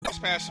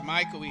Pastor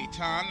Michael E.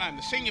 Ton. I'm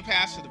the senior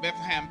pastor of the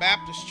Bethlehem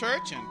Baptist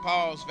Church in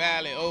Pauls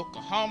Valley,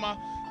 Oklahoma.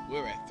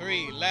 We're at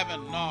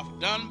 311 North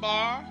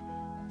Dunbar,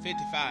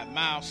 55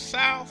 miles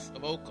south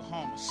of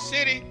Oklahoma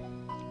City.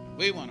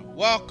 We want to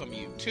welcome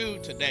you to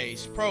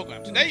today's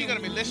program. Today you're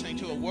going to be listening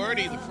to a word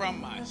either from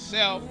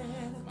myself,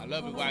 my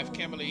lovely wife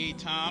Kimberly E.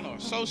 Ton, or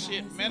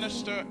associate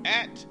minister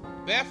at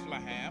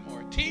Bethlehem,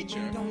 or a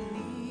teacher.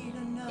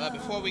 But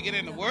before we get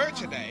into the word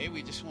today,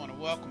 we just want to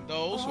welcome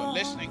those who are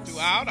listening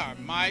throughout our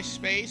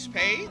MySpace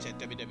page at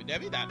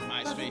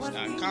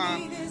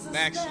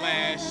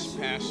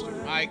www.myspace.com/Pastor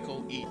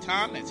Michael E.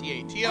 Ton. That's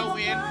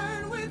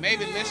E-A-T-O-N. You may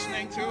be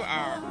listening through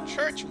our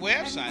church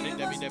website at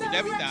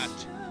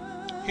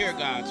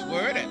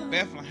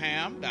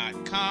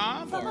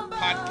www.heargodsword@bethlehem.com, or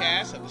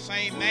podcast of the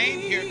same name,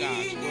 Hear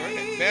God's Word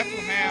at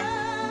Bethlehem,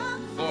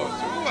 or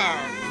through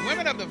our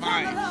Women of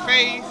Divine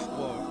Faith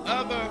or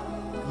other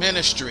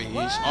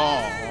ministries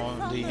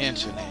on the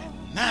internet.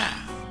 Now,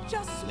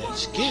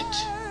 let's get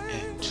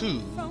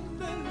into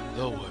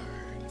the word.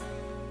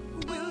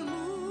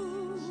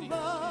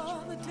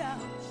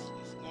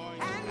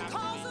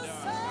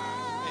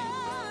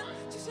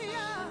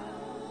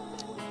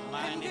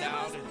 Line it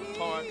out in the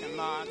parking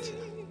lot.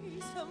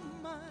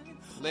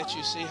 Let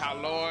you see how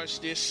large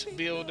this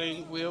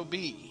building will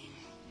be.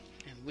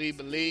 And we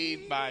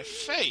believe by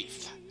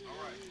faith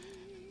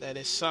that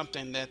it's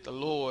something that the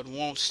Lord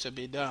wants to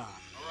be done.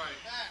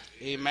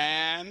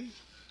 Amen.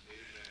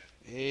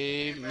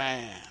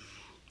 Amen.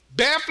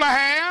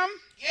 Bethlehem.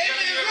 Get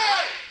it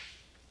right.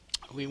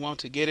 We want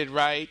to get it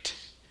right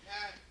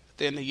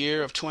within the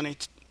year of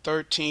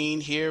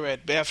 2013 here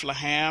at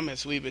Bethlehem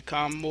as we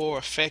become more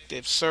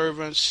effective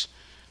servants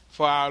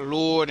for our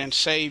Lord and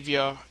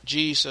Savior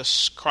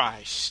Jesus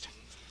Christ.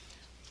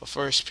 For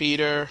 1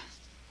 Peter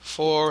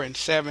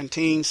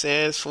 4:17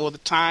 says, "For the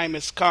time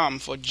has come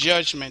for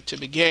judgment to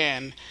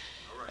begin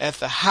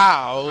at the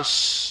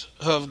house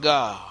of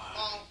God."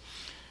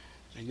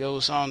 It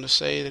goes on to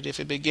say that if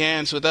it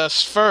begins with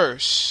us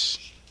first,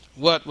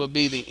 what will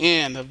be the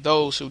end of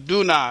those who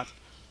do not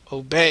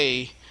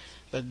obey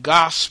the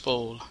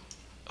gospel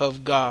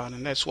of God?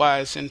 And that's why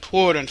it's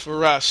important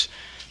for us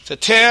to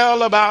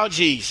tell about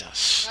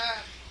Jesus.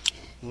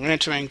 We're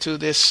entering to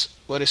this,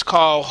 what is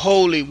called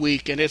Holy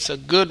Week, and it's a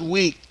good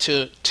week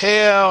to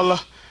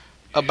tell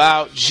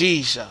about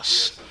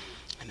Jesus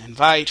and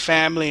invite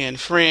family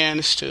and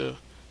friends to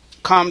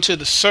come to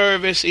the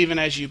service, even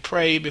as you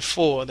pray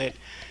before, that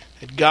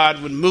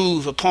God would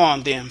move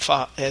upon them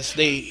as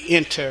they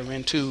enter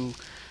into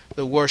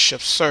the worship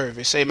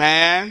service.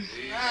 Amen?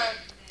 Amen.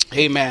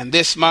 Amen.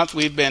 This month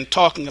we've been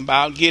talking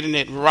about getting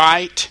it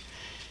right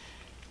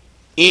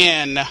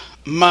in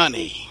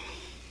money,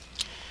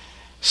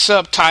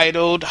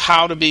 subtitled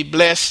How to Be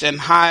Blessed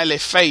and Highly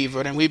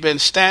Favored. And we've been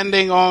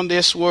standing on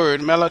this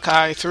word,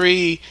 Malachi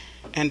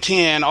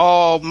 3:10,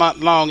 all month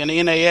long in the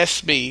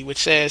NASB, which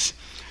says,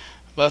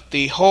 "But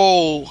the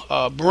whole,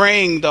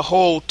 bring the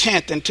whole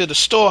tenth into the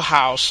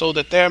storehouse, so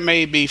that there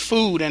may be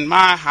food in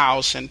my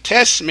house, and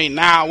test me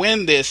now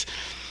in this,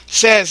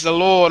 says the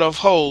Lord of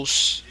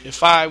hosts,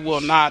 if I will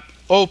not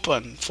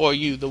open for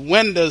you the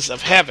windows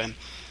of heaven,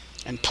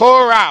 and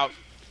pour out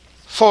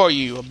for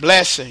you a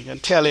blessing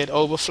until it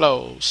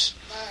overflows."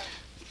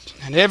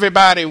 And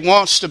everybody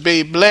wants to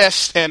be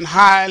blessed and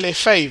highly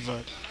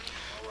favored.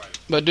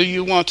 But do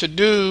you want to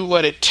do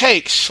what it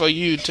takes for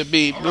you to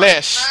be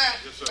blessed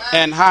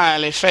and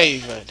highly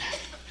favored?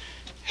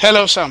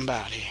 Hello,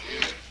 somebody.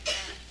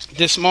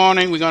 This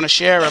morning we're going to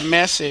share a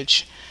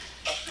message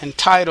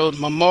entitled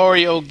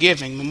Memorial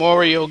Giving.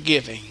 Memorial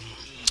Giving.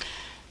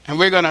 And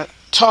we're going to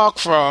talk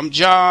from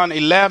John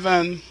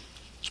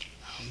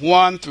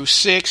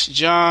 11:1-6.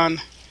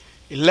 John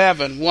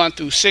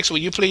 11:1-6. Will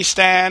you please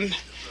stand?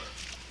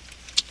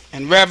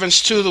 In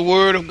reverence to the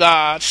word of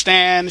God,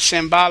 stand,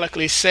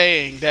 symbolically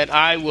saying that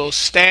I will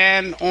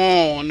stand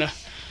on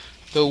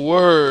the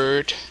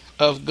word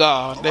of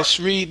God.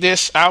 Let's read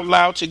this out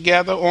loud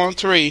together on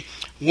 3.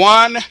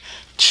 1,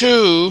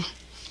 2,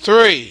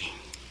 3.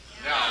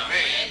 Now a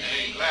man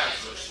named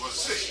Lazarus was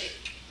sick.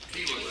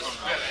 He was from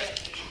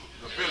Bethany,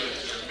 the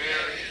village of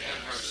Mary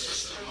and her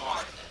sister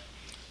Martha.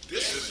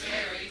 This is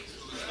Mary,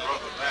 whose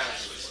brother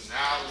Lazarus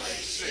now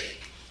lay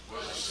sick,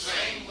 was the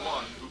same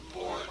one who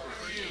poured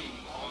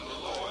perfume on the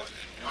Lord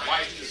and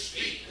wiped his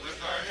feet with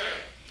her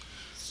hair.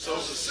 So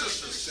the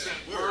sisters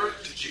sent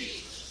word to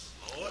Jesus,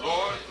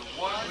 "Lord, the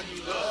one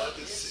you love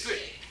is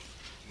sick."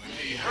 When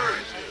he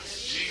heard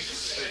this, Jesus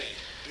said,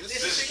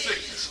 "This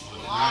sickness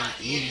will not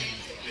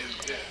end in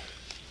death.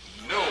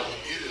 No,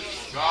 it is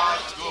for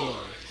God's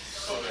glory,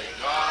 so that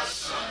God's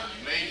Son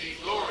may be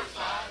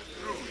glorified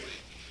through it."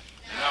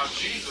 Now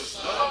Jesus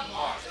loved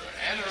Martha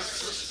and her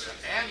sister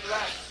and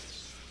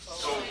Lazarus.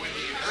 So when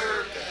he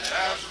heard that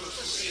Lazarus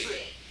was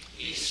sick,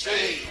 he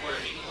stayed where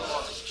he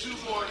was 2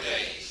 more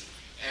days.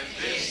 And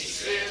then he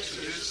said to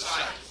his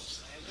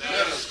disciples,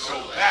 "Let us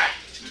go back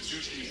to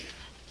Judea."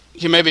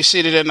 You may be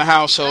seated in the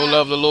household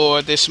of the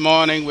Lord. This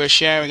morning we're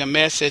sharing a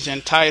message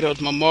entitled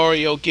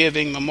Memorial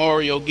Giving,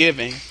 Memorial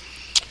Giving.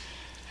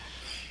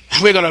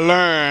 we're going to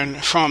learn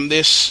from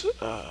this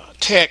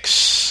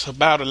text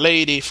about a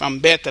lady from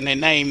Bethany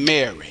named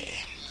Mary.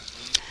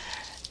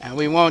 And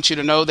we want you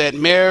to know that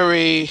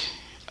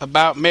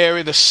about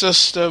Mary the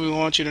sister. We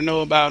want you to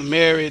know about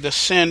Mary the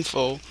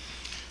sinful.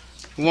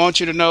 We want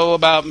you to know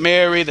about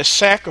Mary the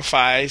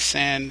sacrifice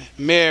and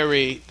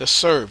Mary the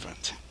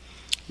servant.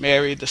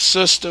 Mary the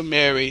sister,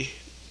 Mary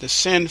the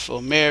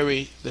sinful,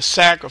 Mary the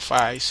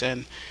sacrifice,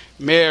 and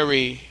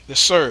Mary the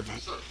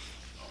servant.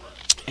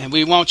 And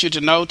we want you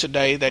to know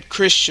today that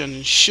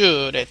Christians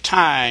should at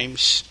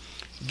times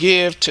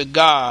give to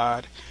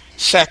God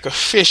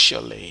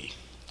sacrificially.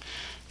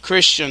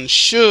 Christians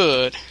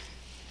should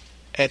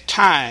at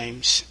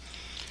times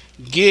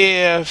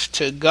give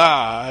to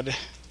God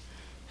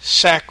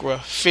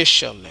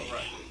sacrificially.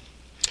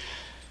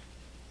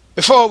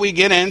 Before we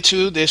get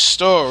into this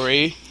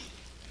story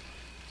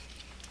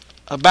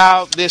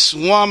about this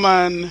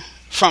woman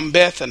from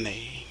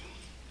Bethany,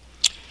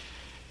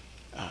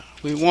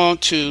 we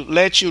want to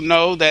let you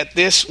know that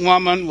this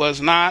woman was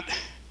not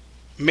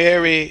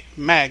Mary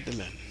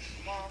Magdalene.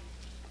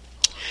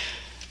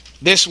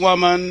 This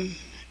woman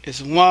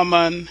is a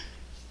woman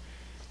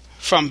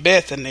from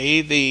Bethany,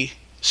 the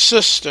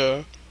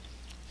sister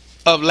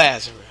of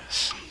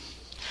Lazarus.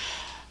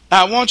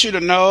 Now, I want you to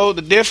know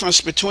the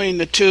difference between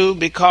the two,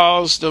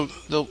 because the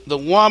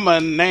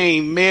woman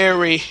named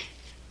Mary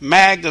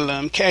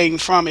Magdalene came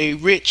from a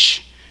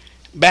rich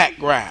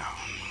background.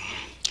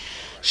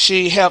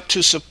 She helped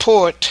to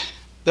support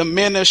the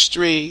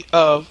ministry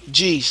of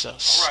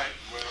Jesus.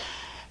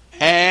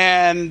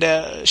 And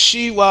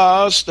she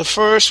was the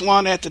first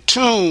one at the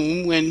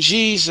tomb when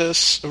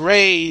Jesus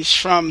raised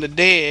from the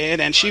dead.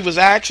 And she was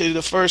actually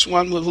the first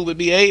one who would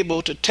be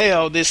able to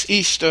tell this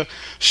Easter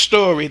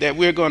story that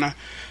we're going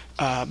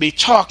to be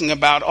talking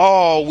about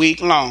all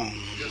week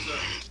long.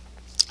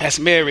 That's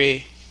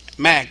Mary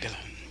Magdalene.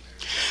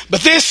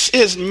 But this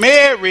is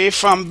Mary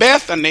from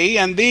Bethany,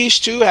 and these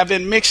two have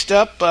been mixed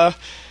up,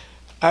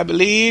 I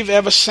believe,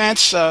 ever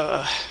since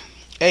a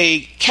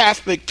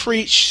Catholic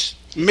priest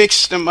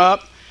mixed them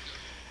up,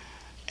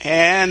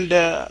 and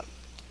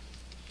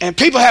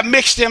people have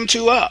mixed them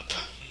two up.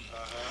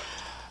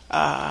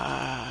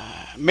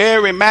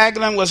 Mary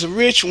Magdalene was a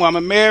rich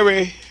woman.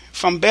 Mary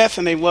from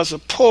Bethany was a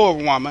poor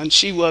woman.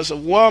 She was a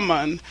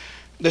woman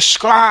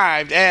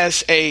described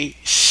as a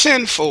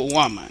sinful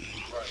woman,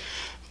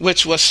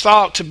 which was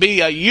thought to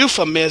be a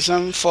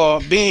euphemism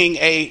for being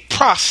a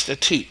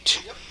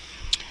prostitute.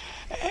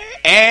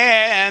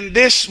 And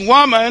this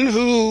woman,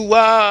 who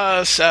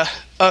was a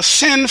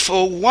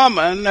sinful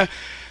woman,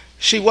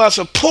 she was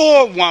a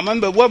poor woman,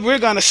 but what we're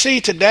going to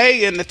see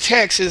today in the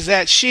text is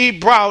that she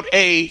brought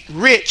a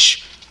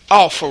rich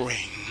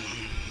offering.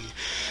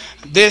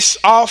 This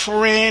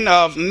offering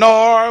of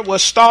nard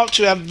was thought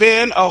to have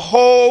been a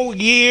whole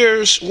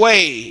year's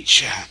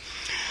wage.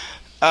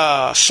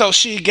 So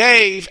she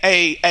gave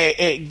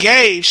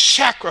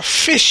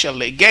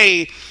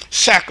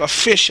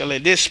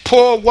sacrificially. This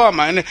poor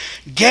woman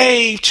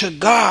gave to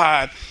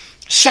God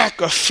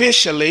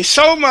sacrificially,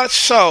 so much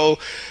so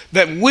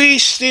that we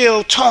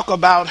still talk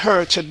about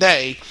her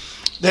today,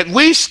 that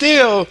we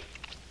still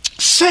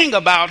sing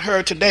about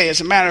her today. As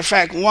a matter of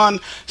fact, one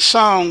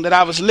song that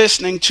I was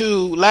listening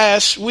to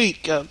last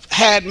week,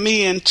 Had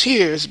Me in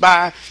Tears,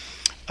 by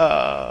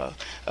a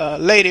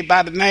lady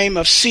by the name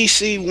of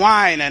C.C.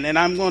 Winan, and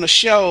I'm going to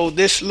show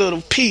this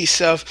little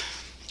piece of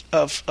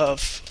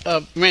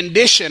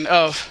rendition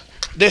of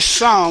this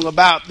song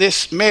about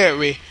this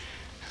Mary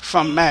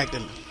from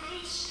Magdalene,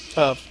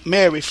 of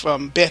Mary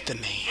from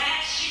Bethany.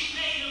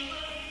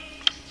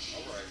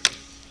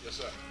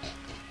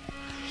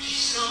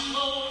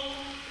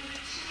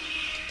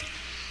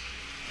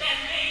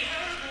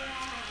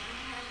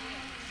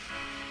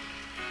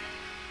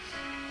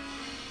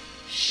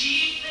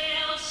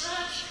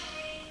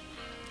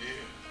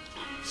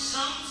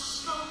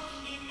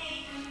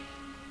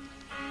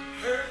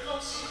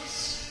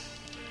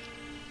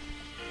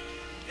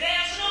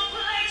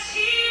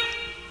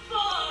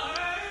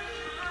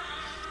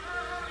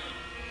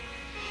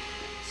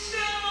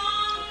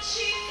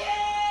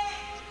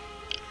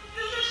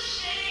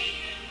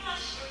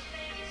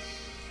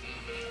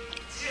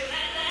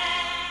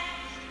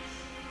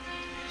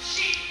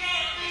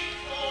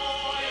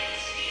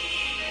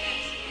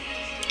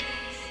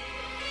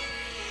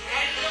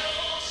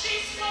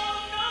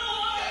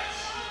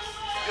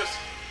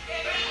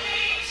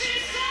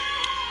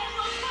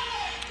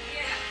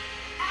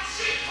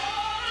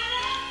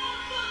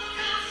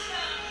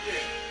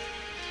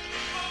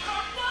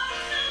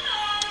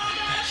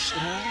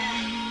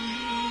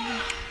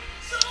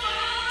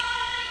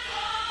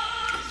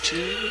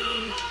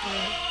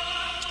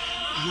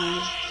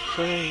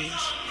 Praise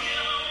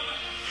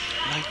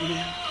like me.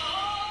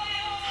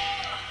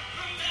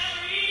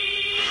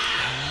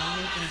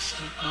 Oh, that's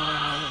the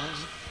God.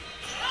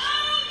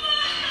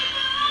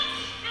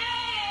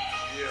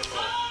 Yeah,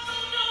 Lord.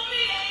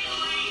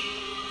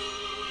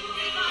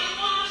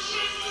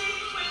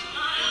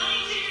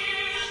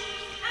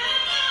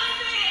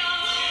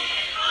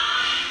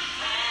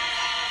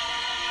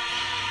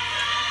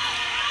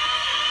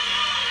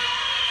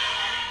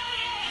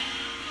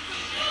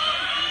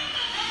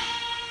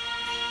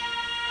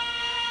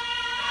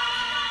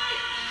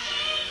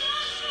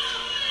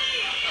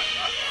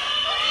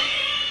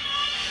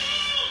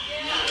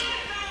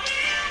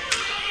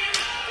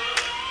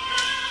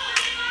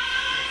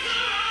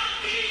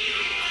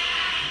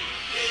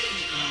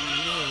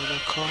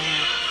 cause.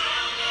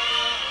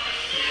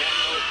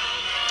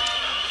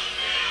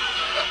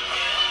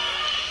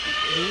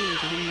 You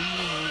don't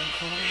know the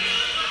cause.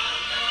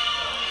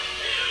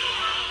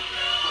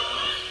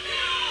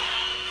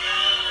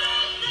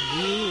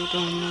 You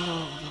don't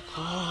know the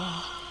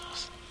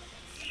cause.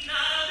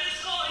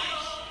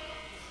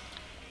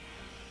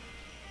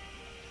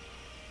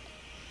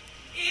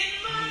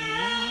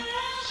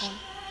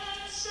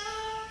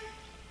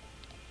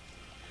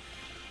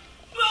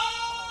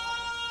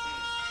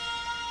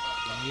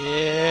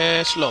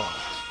 Yes, Lord.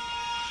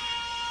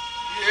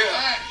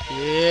 Yeah.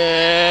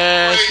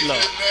 Yes, Praise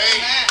Lord. His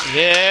name.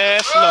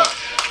 Yes, Lord.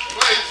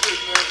 Praise His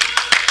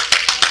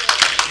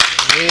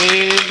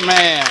name.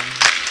 Amen.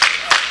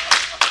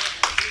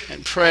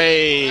 And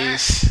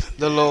praise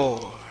the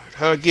Lord.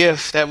 Her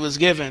gift that was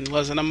given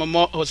was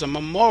a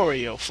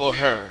memorial for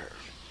her.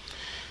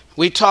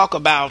 We talk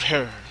about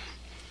her.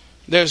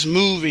 There's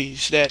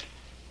movies that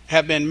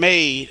have been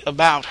made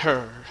about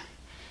her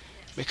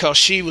because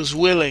she was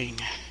willing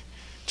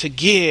to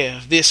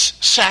give this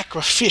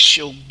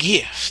sacrificial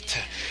gift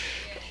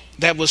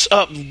that was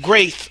of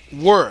great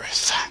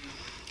worth.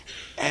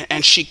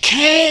 And she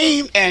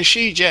came and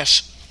she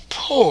just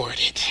poured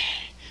it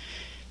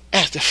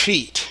at the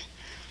feet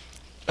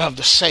of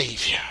the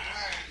Savior.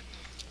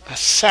 A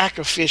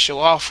sacrificial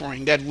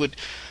offering that would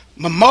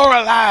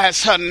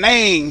memorialize her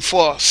name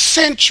for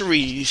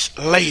centuries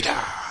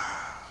later.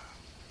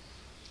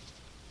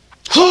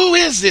 Who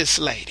is this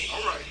lady?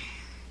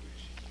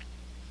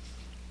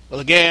 Well,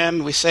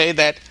 again, we say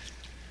that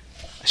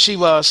she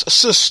was a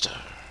sister.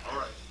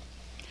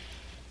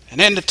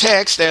 And in the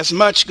text, there's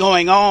much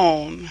going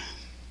on.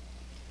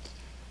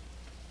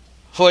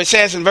 For it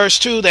says in verse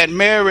 2 that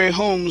Mary,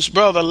 whose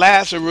brother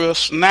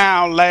Lazarus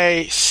now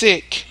lay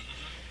sick,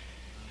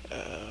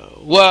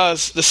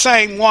 was the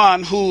same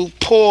one who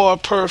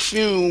poured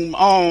perfume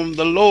on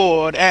the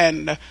Lord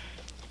and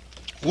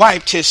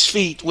wiped his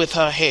feet with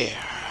her hair.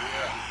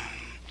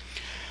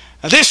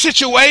 This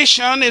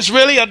situation is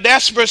really a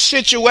desperate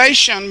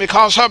situation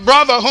because her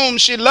brother whom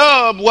she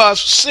loved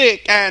was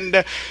sick,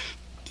 and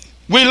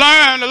we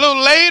learned a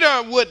little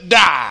later would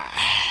die.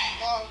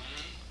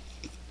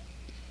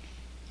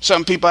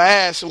 Some people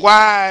ask,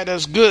 why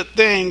does good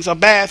things or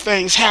bad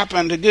things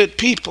happen to good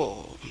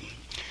people?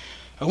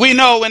 We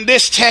know in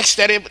this text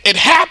that it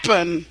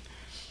happened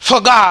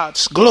for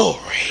God's glory.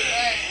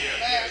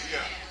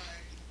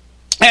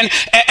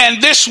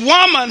 And this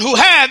woman who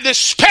had this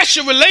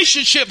special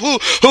relationship, who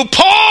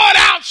poured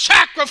out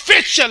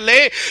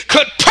sacrificially,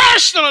 could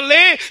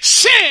personally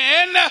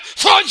sin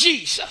for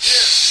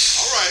Jesus.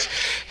 All right.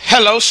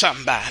 Hello,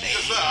 somebody.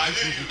 Yes, sir, I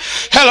hear you.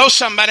 Hello,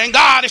 somebody. And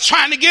God is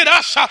trying to get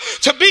us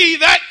to be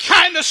that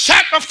kind of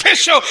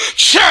sacrificial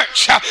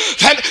church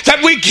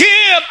that we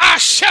give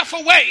ourselves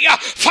away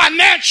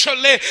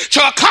financially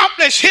to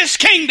accomplish His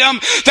kingdom,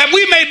 that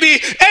we may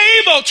be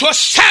able to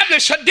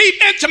establish a deep,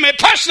 intimate,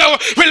 personal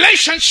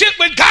relationship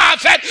with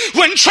God, that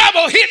when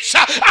trouble hits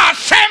our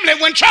family,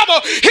 when trouble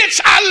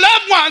hits our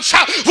loved ones,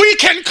 we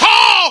can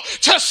call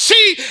to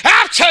see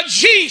after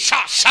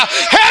Jesus.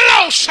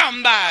 Hello,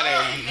 somebody.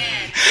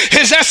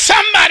 Is there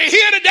somebody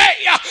here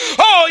today?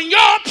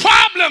 Your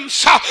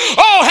problems, have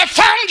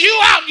found you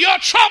out, your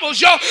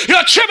troubles, your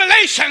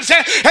tribulations,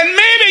 and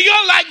maybe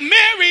you're like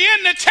Mary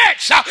in the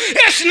text.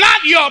 It's not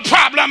your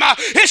problem.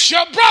 It's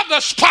your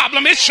brother's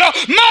problem. It's your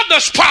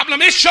mother's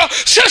problem. It's your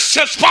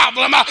sister's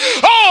problem.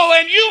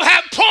 And you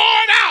have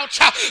poured out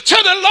to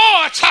the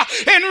Lord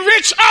in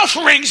rich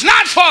offerings,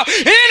 not for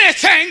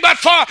anything, but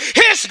for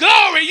His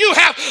glory. You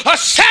have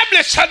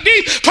established a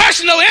deep,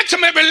 personal,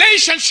 intimate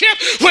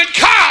relationship with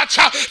God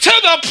to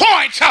the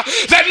point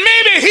that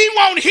maybe He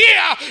won't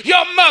hear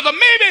your mother,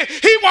 maybe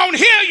He won't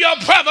hear your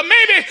brother,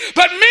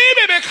 but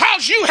maybe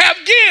because you have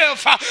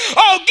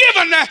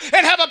given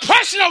and have a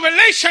personal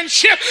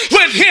relationship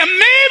with Him,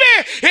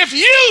 maybe if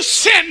you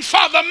sin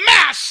for the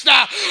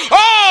Master,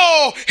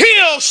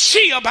 He'll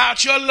see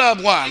about your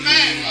loved one.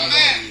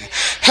 Amen.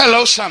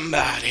 Hello,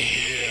 somebody.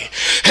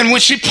 And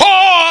when she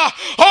poured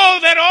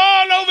that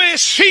all over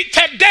His feet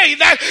that day,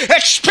 that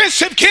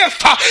expensive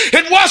gift,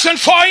 it wasn't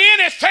for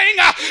anything.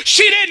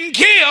 She didn't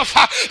give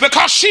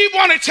because she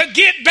wanted to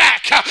get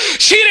back.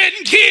 She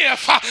didn't give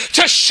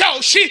to show.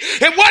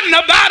 It wasn't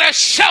about a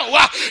show.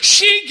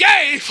 She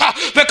gave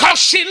because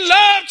she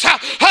loved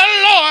her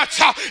Lord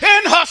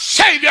and her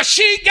Savior.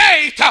 She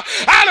gave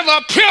out of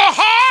a pure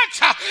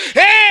heart,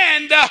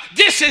 and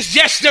this is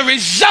just the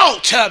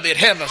result of it.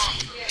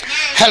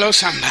 Hello,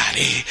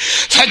 somebody.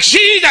 For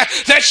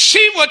Jesus, that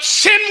she would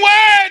send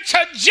word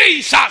to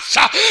Jesus,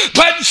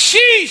 but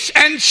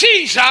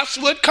Jesus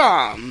would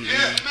come.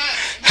 Yeah.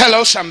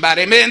 Hello,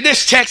 somebody. In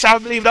this text, I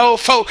believe the old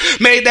folk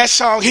made that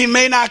song. He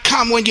may not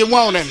come when you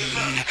want Him,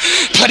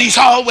 but He's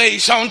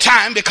always on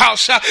time,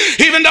 because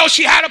even though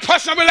she had a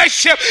personal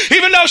relationship,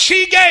 even though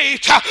she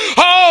gave,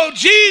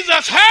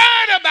 Jesus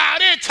heard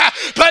about it,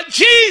 but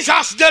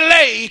Jesus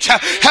delayed.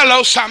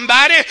 Hello,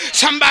 somebody.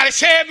 Somebody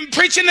said in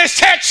preaching this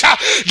text,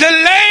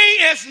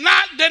 delay is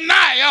not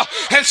denial.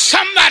 And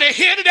somebody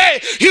here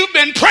today, you've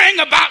been bring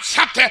about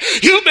something.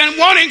 You've been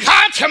wanting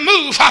God to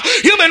move.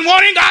 You've been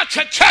wanting God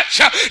to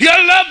touch your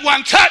loved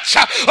one. Touch.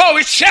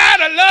 We shared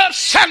a love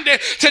Sunday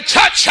to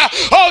touch.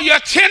 Your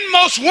 10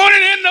 most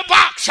wanted in the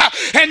box.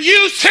 And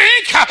you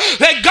think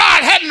that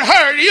God hadn't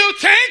heard. You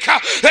think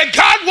that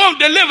God won't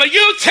deliver.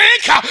 You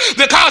think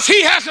because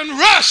he hasn't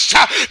rushed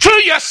to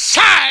your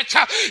side.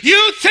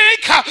 You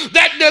think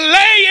that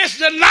delay is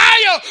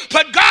denial.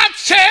 But God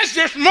says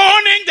this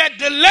morning that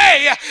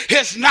delay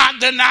is not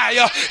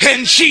denial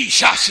in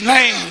Jesus'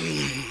 name.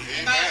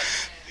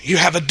 You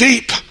have a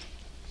deep,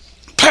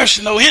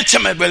 personal,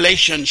 intimate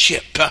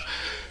relationship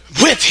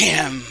with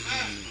him.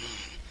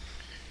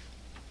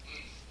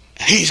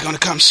 He's going to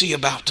come see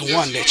about the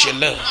one that you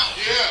love.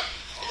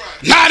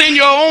 Not in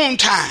your own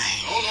time,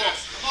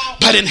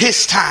 but in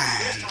his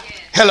time.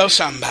 Hello,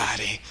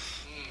 somebody.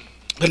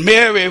 But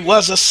Mary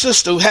was a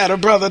sister who had a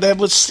brother that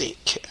was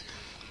sick.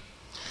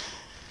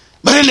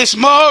 But in this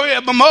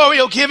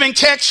memorial giving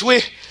text,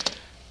 we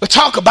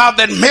talk about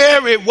that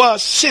Mary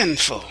was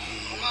sinful.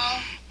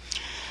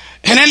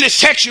 And in this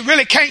text, you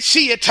really can't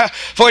see it,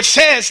 for it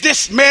says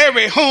this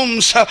Mary,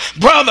 whom's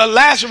brother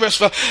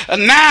Lazarus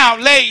now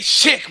lay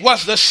sick,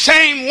 was the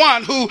same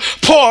one who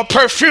poured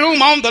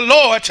perfume on the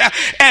Lord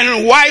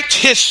and wiped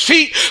his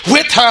feet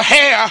with her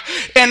hair.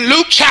 In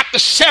Luke chapter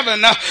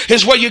 7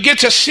 is where you get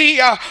to see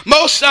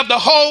most of the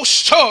whole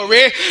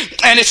story.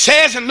 And it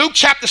says in Luke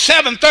chapter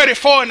 7,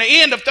 34 and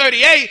the end of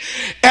 38,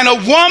 and a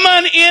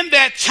woman in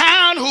that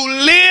town who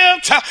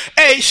lived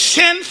a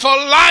sinful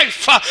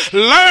life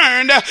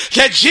learned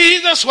that Jesus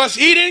was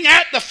eating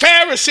at the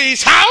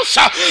Pharisee's house,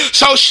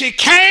 so she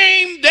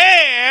came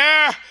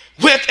there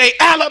with an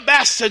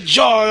alabaster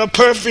jar of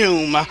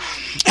perfume.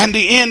 And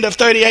the end of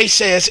 38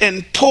 says,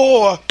 and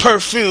pour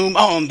perfume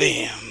on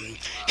them,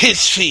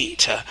 his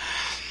feet.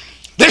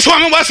 This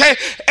woman was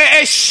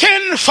a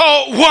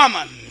sinful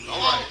woman.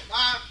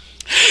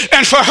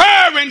 And for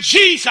her and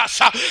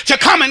Jesus to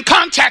come in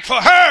contact, for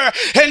her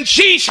and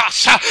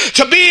Jesus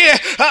to be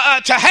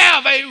to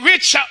have a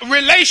rich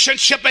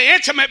relationship, an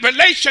intimate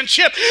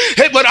relationship,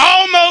 it would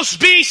almost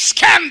be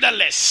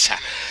scandalous.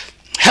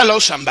 Hello,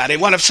 somebody.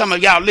 One of some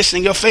of y'all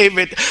listening, your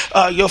favorite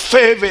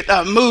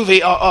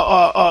movie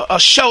or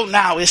show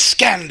now is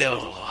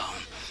Scandal.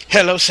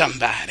 Hello,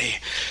 somebody.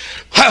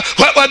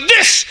 Well,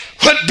 this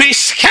would be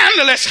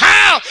scandalous.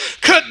 How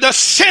could the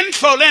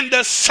sinful and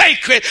the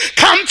sacred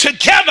come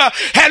together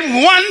at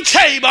one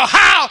table?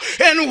 How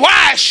and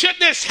why should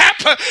this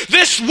happen?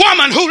 This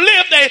woman who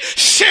lived a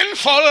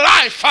sinful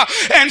life,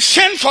 and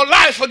sinful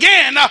life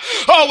again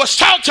was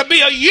thought to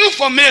be a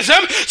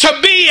euphemism, to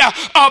be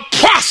a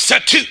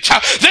prostitute.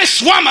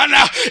 This woman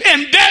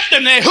in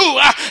Bethany who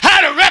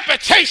had a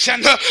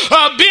reputation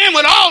of being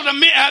with all the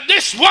men,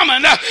 this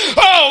woman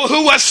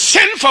who was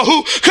sinful,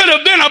 who could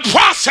have been a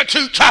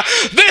prostitute,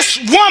 this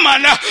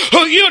woman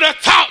who you'd have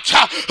thought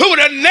who would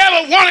have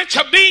never wanted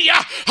to be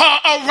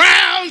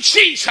around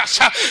Jesus.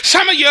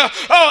 Some of you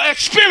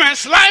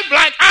experience life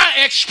like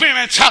I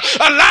experience.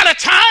 A lot of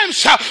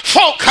times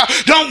folk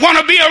don't want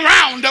to be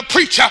around the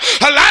preacher.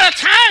 A lot of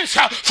times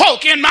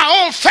folk in my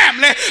own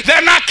family,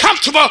 they're not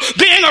comfortable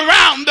being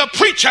around the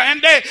preacher,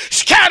 and they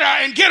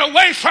scatter and get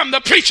away from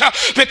the preacher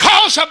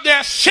because of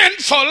their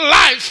sinful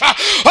life.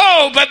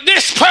 But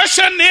this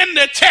person in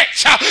the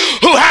text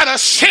who had a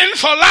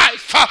sinful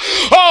life,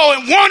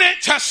 and wanted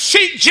to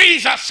seek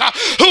Jesus,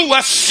 who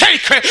was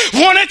sacred,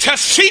 wanted to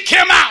seek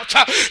him out.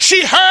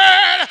 She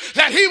heard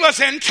that he was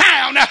in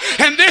town,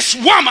 and this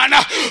woman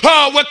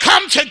would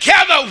come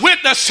together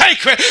with the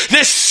sacred.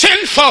 This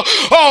sinful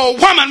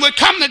woman would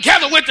come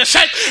together with the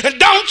sacred.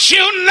 Don't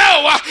you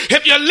know,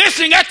 if you're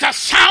listening at the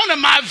sound of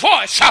my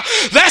voice,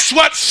 that's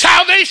what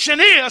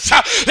salvation is.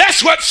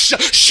 That's what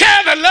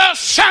Share the Love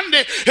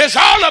Sunday is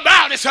all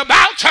about. It's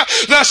about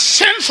the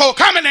sinful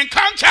coming in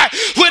contact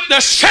with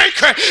the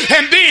sacred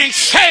and being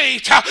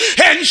saved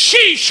in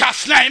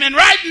Jesus' name. And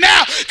right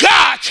now,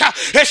 God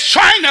is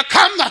trying to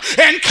come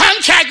in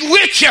contact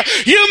with you.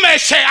 You may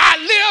say, I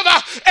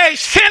live a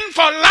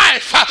sinful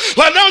life.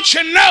 Well, don't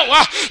you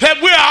know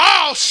that we're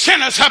all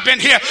sinners up in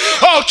here?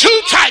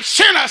 Two types: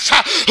 sinners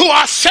who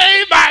are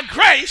saved by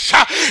grace,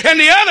 and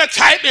the other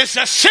type is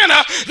the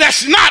sinner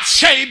that's not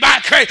saved by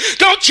grace.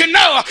 Don't you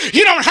know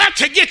you don't have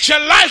to get your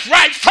life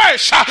right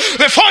first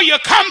before you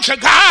come to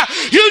God?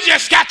 You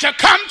just got to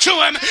come to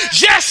him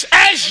just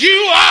as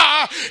you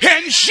are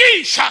in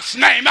Jesus'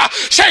 name.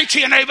 Say to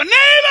your neighbor,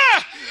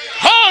 neighbor,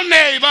 oh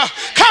neighbor,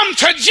 come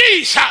to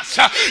Jesus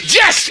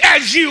just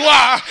as you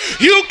are.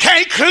 You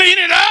can't clean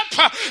it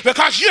up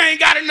because you ain't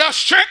got enough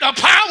strength or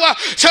power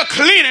to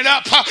clean it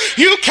up.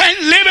 You can't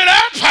live it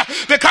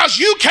up because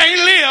you can't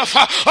live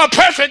a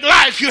perfect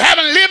life. You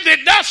haven't lived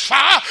it thus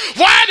far.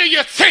 Why do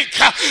you think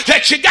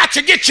that you got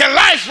to get your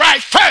life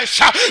right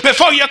first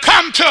before you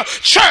come to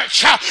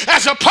church,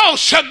 as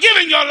opposed to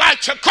giving your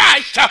life to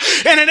Christ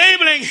and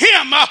enabling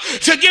him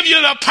to give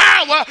you the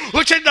power,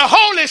 which is the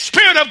Holy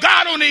Spirit of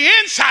God on the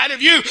inside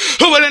of you,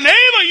 who will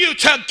enable you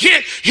to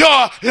get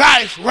your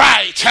life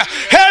right?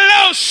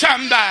 Hello,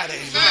 somebody.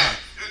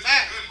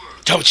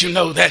 Don't you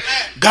know that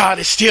God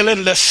is still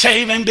in the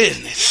saving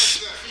business?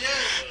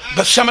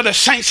 But some of the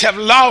saints have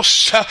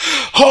lost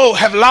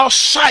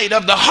sight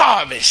of the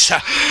harvest.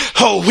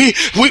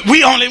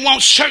 We only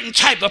want certain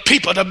type of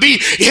people to be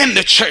in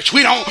the church.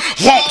 We don't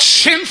want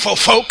sinful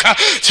folk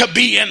to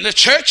be in the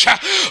church.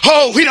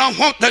 We don't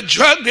want the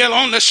drug dealer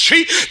on the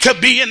street to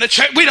be in the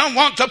church. We don't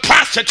want the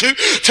prostitute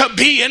to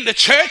be in the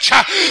church.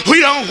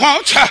 We don't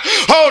want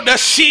the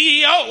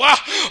CEO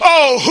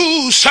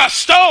who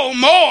stole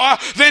more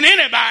than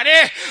anybody.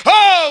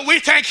 We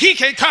think he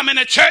can come in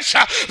the church.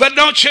 But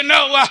don't you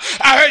know,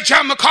 I heard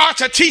John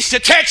MacArthur teach the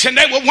text, and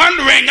they were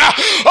wondering,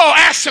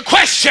 ask the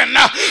question,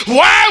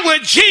 why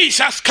would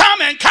Jesus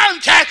come in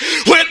contact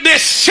with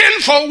this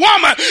sinful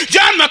woman?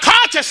 John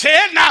MacArthur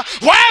said, now,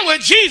 why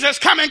would Jesus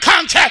come in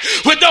contact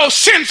with those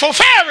sinful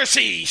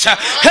Pharisees?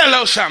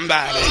 Hello,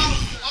 somebody.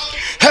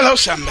 Hello,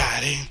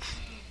 somebody.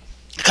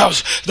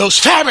 Because those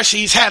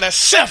Pharisees had a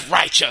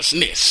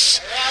self-righteousness.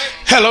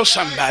 Hello,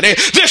 somebody.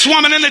 This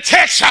woman in the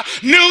text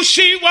knew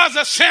she was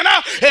a sinner,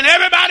 and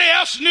everybody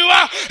else knew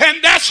her.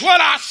 And that's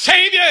what our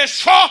Savior is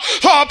for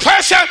a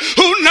person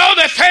who know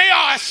that they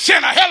are a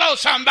sinner. Hello,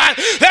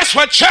 somebody. That's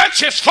what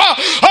church is for.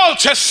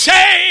 To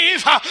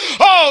save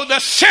the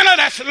sinner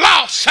that's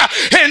lost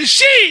in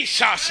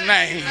Jesus'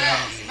 name.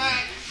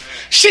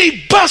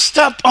 She bust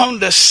up on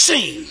the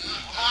scene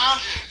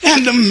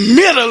in the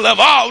middle of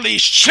all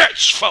these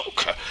church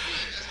folk.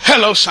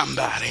 Hello,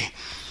 somebody.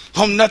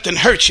 Nothing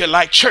hurts you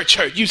like church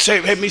hurt. You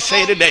say, let me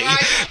say today,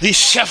 these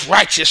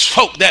self-righteous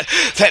folk that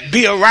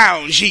be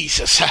around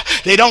Jesus.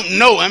 They don't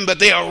know him, but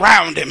they're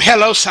around him.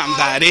 Hello,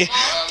 somebody.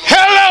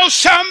 Hello,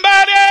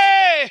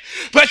 somebody.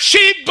 But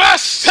she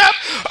busts up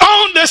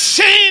on the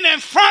scene in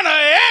front of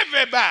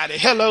everybody.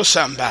 Hello,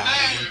 somebody.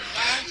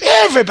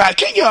 Everybody.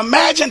 Can you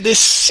imagine this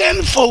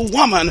sinful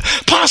woman,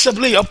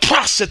 possibly a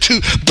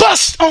prostitute,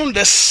 bust on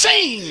the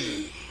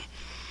scene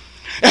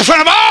in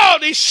front of all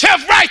these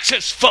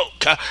self-righteous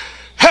folk?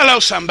 Hello,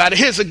 somebody.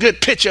 Here's a good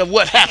picture of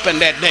what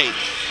happened that day.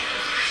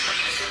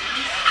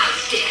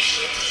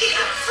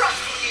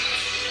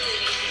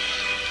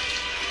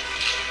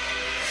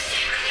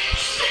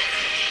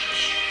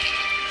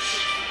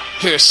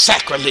 Here's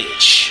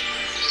sacrilege.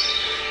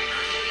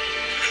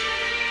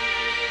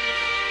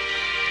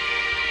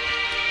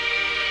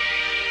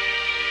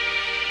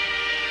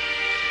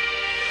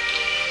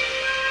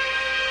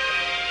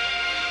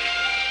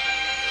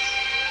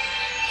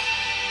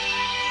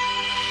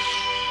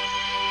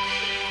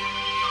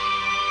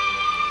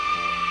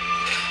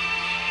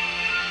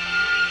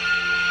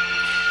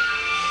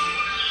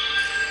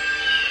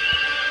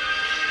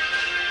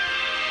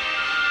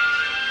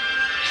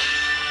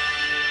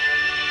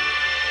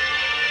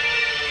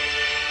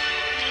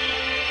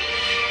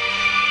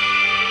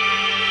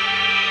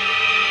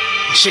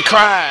 She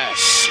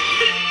cries,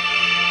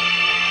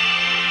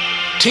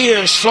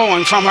 tears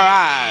flowing from her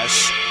eyes.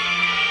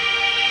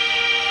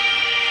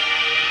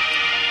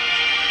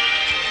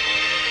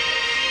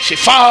 She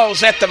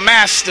falls at the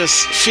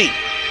master's feet.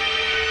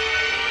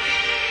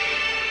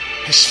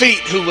 His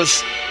feet, it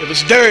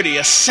was dirty,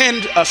 a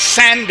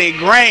sandy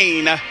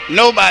grain.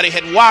 Nobody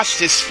had washed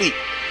his feet.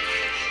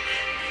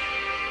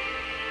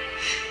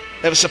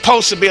 There was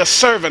supposed to be a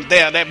servant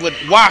there that would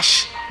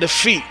wash the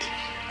feet.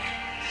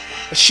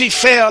 But she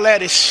fell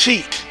at his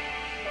feet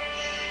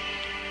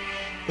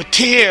with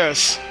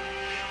tears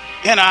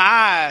in her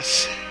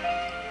eyes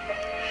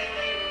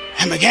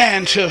and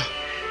began to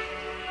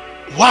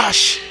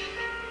wash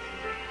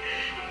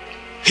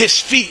his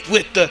feet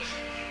with the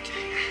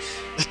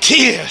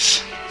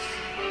tears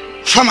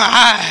from her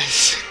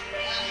eyes.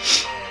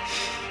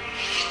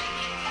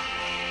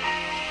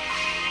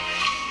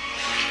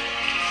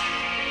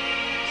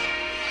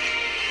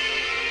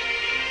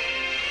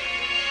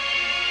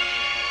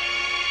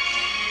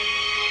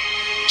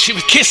 She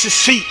would kiss his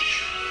feet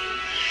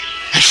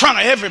in front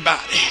of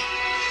everybody.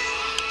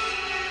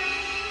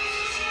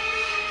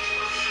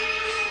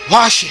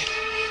 Wash it,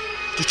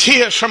 the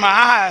tears from her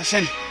eyes,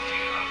 and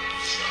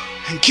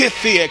get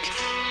the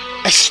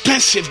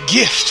expensive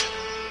gift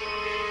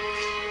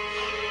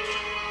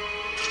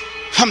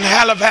from the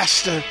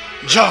alabaster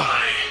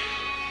jar.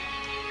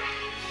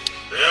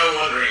 They're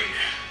wondering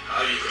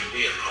how you can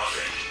be a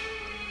prophet.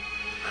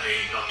 I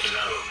need not to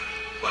know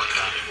what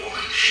kind of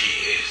woman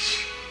she is.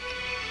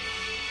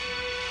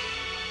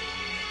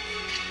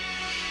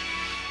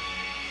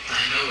 I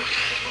know what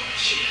kind of woman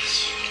she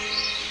is.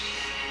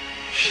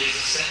 She is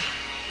a sinner.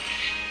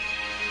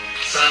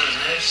 Simon,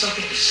 I have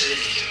something to say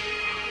to you.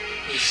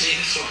 You see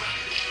this woman?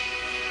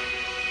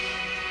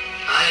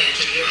 I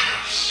entered your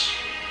house,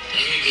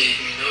 and you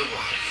gave me no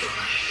water for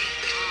my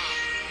feet.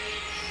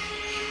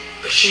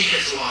 But she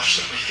has washed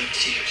them with her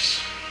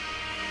tears,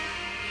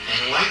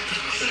 and wiped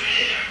them with her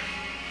hair.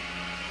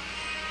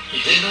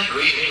 You did not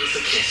greet me with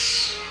a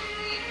kiss,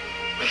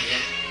 but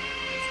yet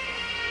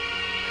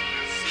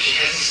she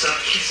hasn't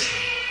stopped kissing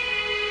me.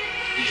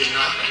 You did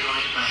not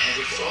anoint my head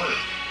with oil,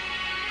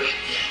 but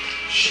yet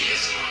she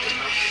has anointed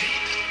my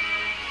feet.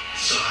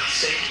 So I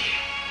say to you,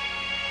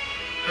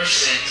 her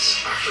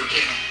sins are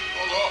forgiven,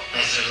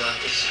 as her love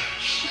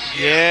deserves.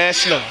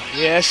 Yes, Lord.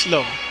 Yes,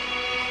 Lord.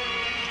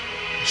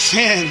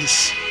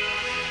 Sins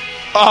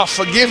are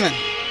forgiven.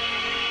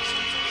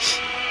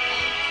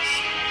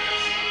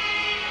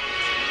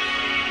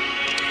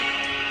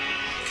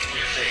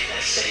 Your faith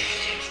has saved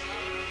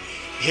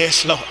you.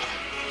 Yes, Lord.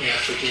 You are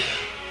forgiven,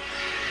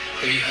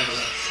 for you have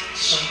loved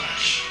so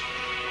much.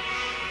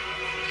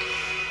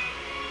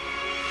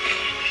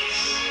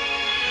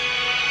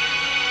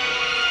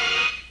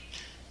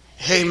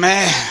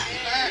 Amen.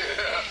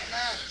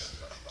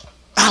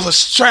 I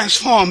was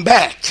transformed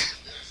back.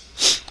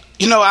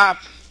 You know, I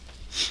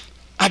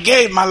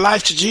gave my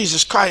life to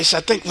Jesus Christ,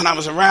 I think when I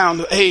was around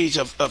the age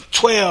of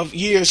 12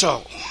 years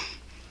old.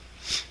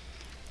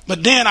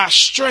 But then I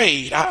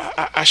strayed.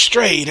 I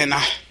strayed, and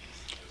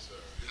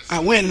I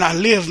went and I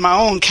lived my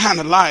own kind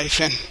of life.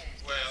 And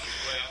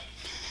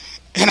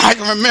I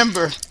can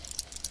remember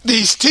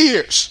these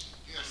tears.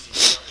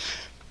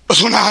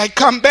 But when I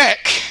come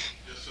back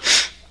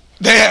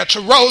there to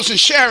Rose and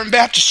Sharon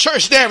Baptist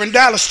Church there in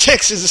Dallas,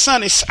 Texas, the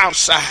sun is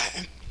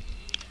outside.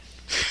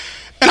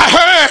 And I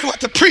heard what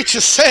the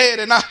preacher said,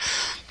 and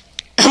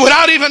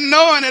without even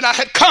knowing it, I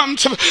had come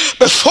to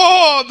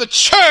before the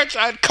church.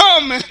 I had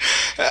come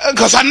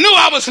because I knew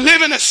I was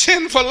living a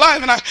sinful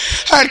life, and I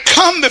had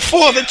come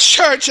before the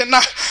church, and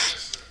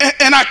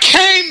I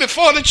came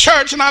before the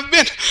church, and I've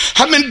been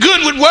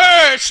good with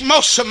words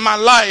most of my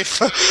life.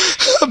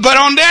 But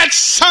on that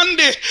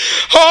Sunday,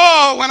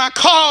 when I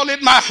called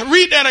it my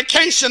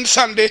rededication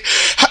Sunday,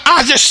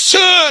 I just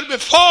stood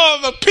before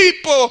the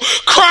people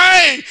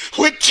crying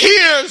with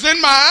tears in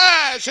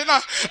my eyes, and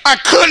I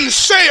couldn't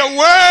say a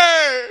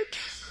word.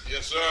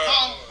 Yes, sir.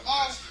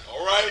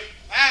 All right.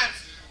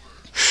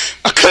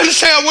 I couldn't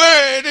say a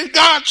word, and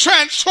God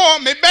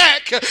transformed me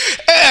back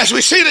as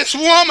we see this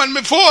woman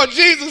before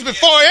Jesus,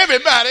 before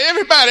everybody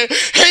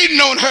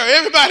hating on her,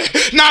 everybody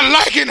not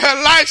liking her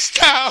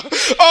lifestyle,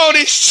 all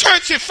these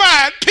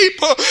churchified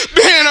people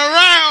being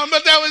around,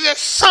 but there was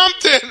just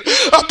something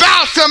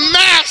about the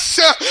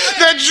master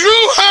that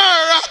drew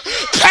her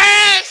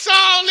past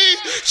all these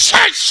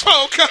church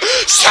folk,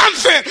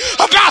 something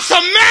about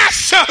the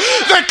master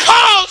that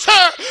caused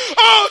her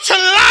to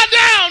lie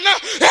down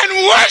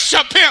and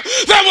worship him.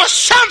 There was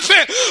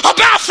something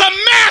about the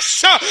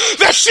master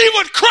that she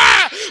would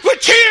cry with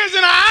tears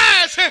in her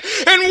eyes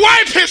and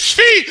wipe his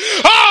feet.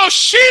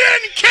 She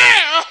didn't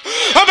care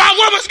about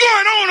what was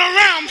going on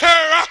around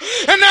her.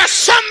 And there's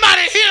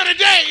somebody here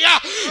today.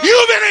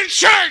 You've been in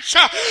church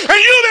and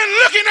you've been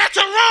looking at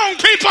the wrong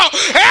people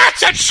at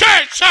the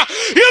church.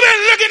 You've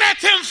been looking at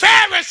them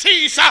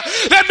Pharisees that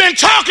have been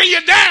talking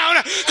you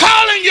down,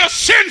 calling you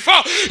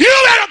sinful. You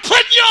better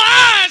put your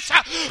eyes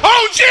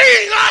on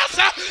Jesus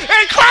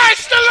and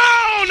Christ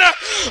alone.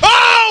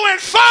 And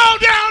fall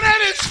down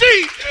at his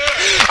feet.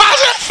 I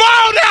said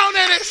fall down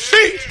at his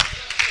feet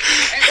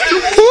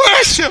and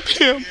worship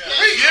him.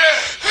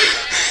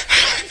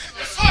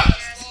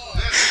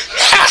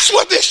 That's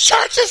what this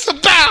church is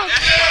about.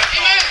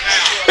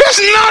 It's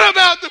not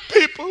about the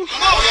people.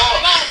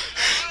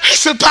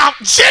 It's about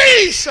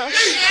Jesus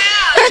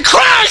and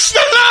Christ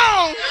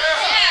alone.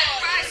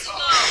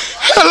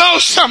 Hello,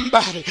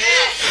 somebody.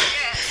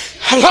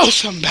 Hello,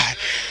 somebody.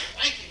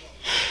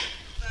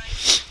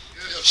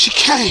 She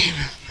came,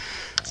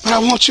 but I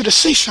want you to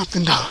see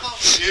something, though.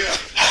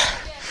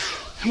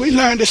 And we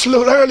learned this a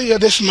little earlier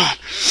this month,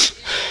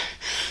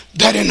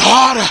 that in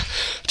order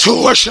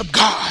to worship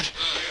God,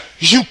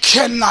 you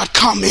cannot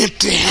come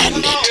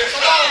empty-handed.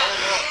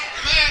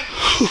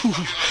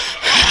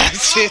 I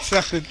said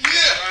something.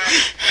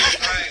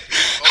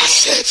 I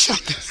said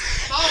something.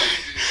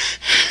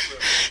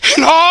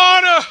 In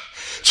order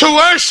to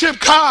worship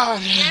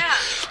God,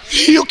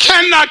 you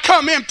cannot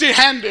come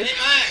empty-handed.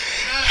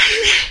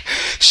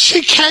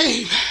 She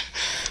came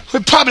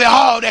with probably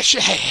all that she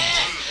had.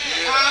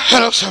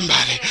 Hello,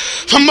 somebody.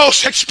 The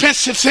most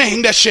expensive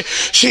thing that she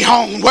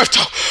owned, worth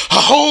a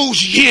whole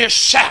year's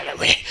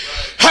salary.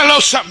 Hello,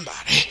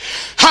 somebody.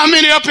 How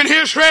many up in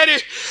here is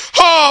ready?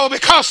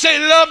 Because they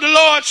love the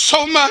Lord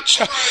so much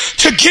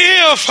to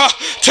give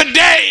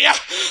today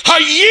a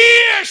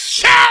year's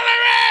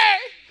salary.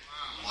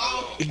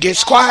 It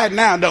gets quiet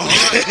now, don't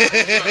it?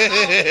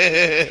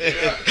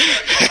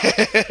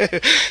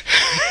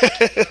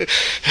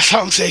 The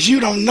song says, you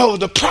don't know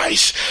the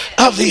price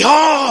of the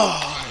oil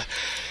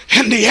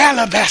and the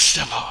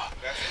alabaster bowl.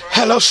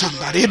 Hello,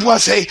 somebody. It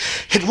was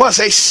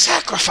a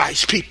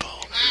sacrifice, people.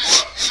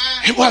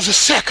 It was a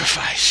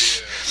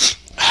sacrifice.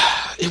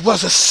 It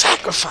was a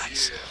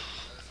sacrifice.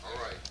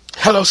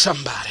 Hello,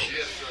 somebody.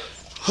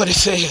 What it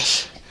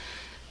says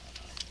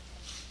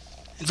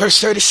in verse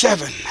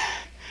 37.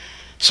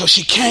 So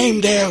she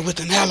came there with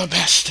an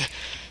alabaster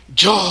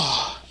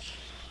jar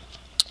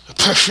of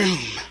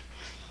perfume,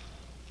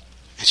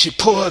 and she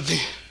poured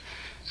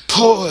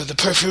the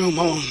perfume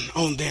on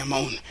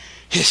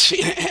his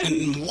feet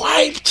and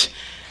wiped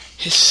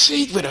his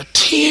feet with her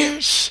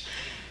tears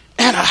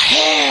and her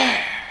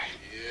hair.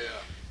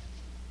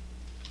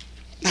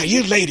 Now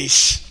you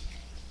ladies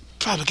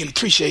probably can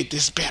appreciate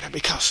this better,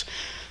 because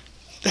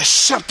There's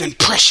something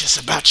precious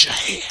about your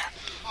hair.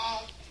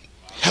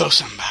 Hello,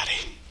 somebody.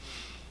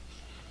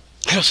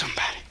 Hello,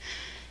 somebody.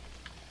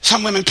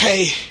 Some women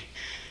pay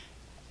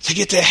to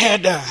get their hair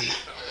done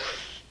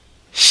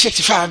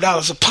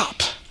 $65 a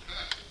pop.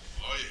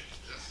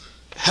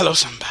 Hello,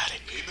 somebody.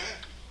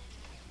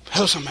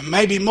 Hello, somebody.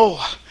 Maybe more.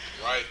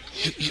 Right.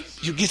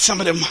 You get some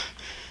of them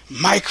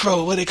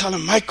micro, what they call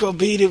them, micro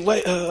beaded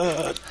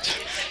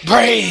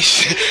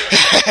braids.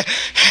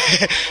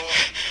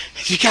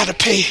 You got to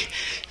pay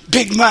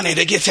big money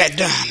to get that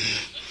done.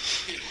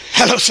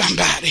 Hello,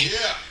 somebody.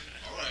 Yeah.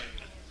 All right.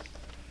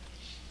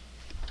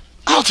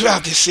 All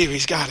throughout this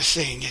series, God is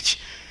saying it's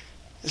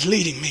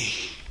leading me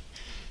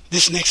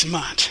this next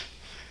month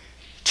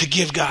to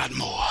give God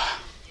more.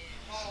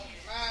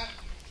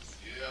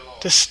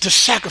 To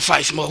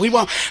sacrifice more. We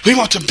want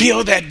to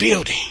build that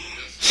building.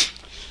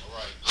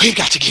 We've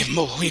got to give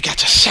more. We've got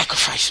to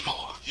sacrifice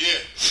more.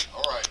 Yeah.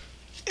 All right.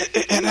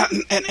 And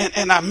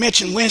I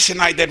mentioned Wednesday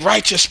night that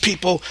righteous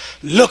people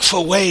look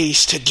for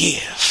ways to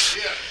give.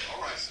 Yeah.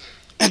 All right.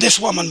 And this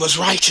woman was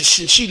righteous,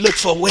 and she looked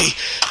for a way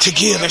to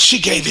give, and she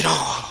gave it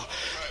all.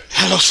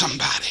 Hello,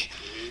 somebody.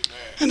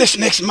 And this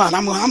next month,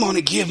 I'm going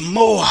to give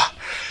more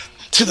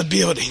to the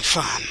building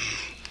fund.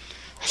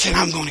 I said,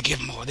 I'm going to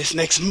give more this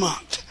next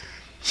month.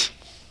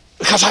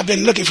 Because I've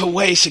been looking for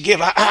ways to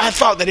give. I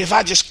thought that if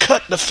I just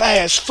cut the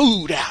fast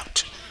food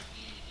out,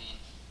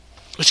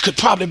 which could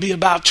probably be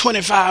about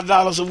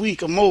 $25 a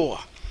week or more.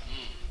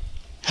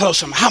 Hello,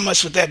 somebody. How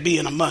much would that be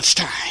in a month's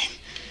time?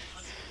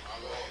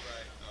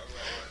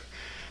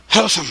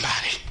 Hello,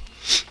 somebody.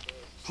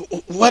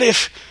 What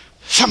if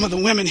some of the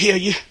women here,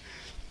 you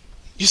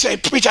say,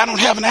 preacher, I don't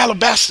have an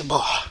alabaster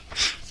bar,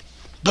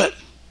 but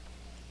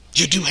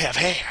you do have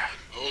hair.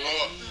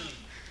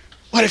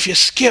 What if you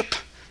skip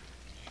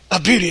a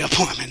beauty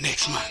appointment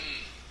next month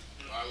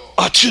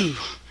or two?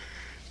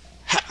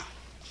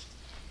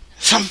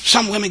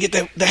 Some women get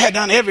their hair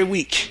done every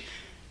week,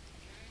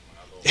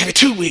 every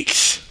 2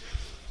 weeks.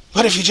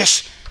 What if you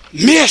just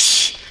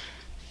miss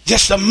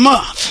just a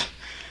month?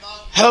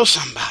 Hello,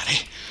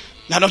 somebody.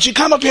 Now, don't you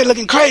come up here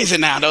looking crazy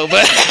now, though,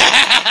 but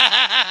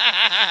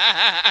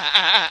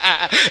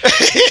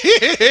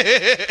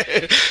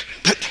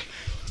but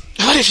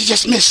what if you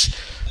just miss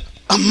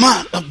a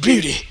month of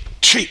beauty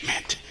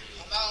treatment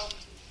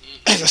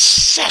as a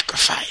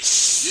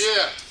sacrifice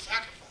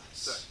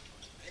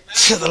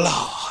to the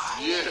Lord?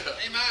 Yeah.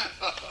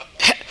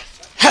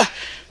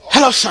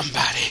 Hello,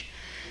 somebody.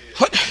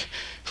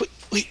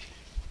 We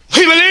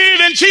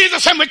believe in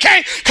Jesus, and we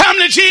can't come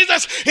to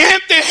Jesus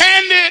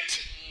empty-handed.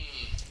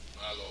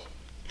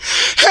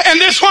 And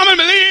this woman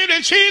believed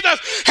in Jesus,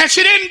 and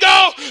she didn't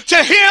go to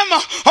him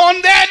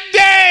on that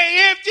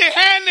day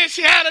empty-handed.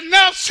 She had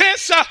enough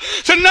sense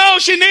to know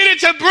she needed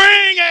to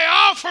bring an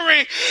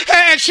offering.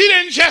 And she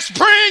didn't just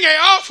bring an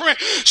offering,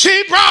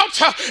 she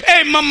brought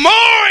a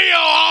memorial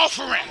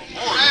offering.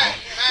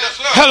 Yes,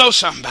 sir. Hello,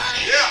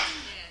 somebody. Yeah.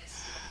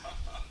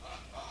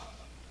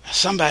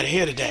 Somebody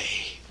here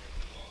today,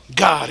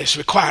 God is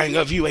requiring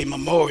of you a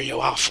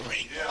memorial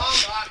offering.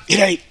 It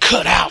ain't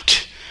cut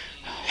out.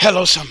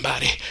 Hello,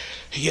 somebody.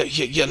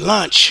 Your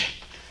lunch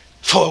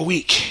for a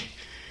week.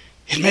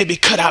 It may be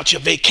cut out your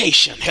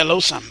vacation.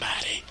 Hello,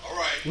 somebody. All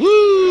right.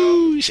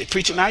 Woo! You say,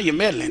 preacher, now you're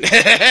meddling.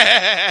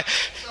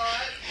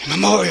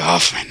 Memorial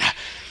offering.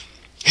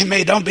 It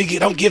may don't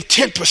give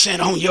 10%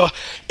 on your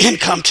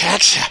income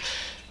tax.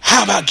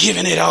 How about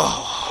giving it all?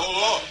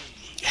 Oh,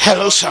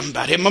 Hello,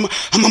 somebody. A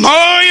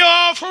memorial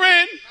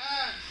offering.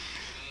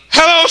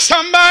 Hello,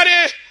 somebody.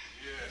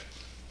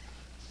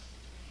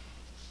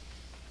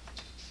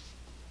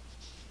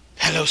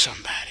 Hello,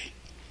 somebody.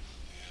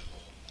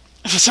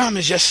 And for some,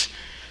 it's just,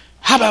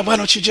 how about why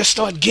don't you just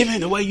start giving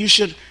the way you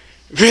should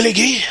really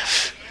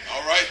give?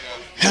 all right.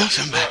 Hello,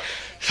 somebody.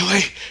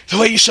 The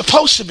way you're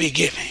supposed to be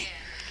giving.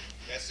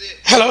 That's it.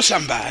 Hello,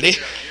 somebody.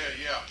 Yeah.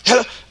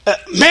 Hello.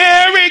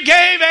 Mary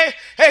gave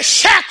a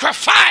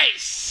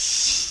sacrifice.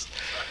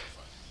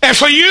 And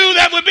for you,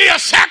 that would be a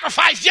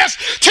sacrifice. Just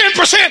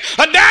 10%,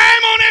 a dime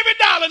on every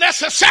dollar.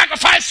 That's a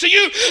sacrifice to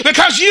you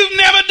because you've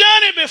never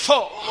done it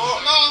before.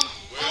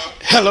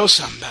 Hello,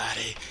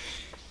 somebody.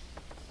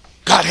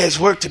 God has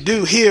work to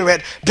do here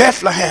at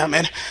Bethlehem,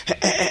 and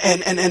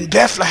in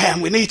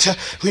Bethlehem we need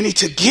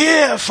to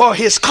give for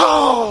his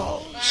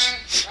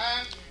cause.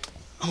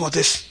 I want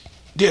this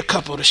dear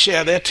couple to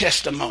share their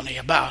testimony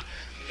about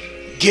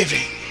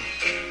giving.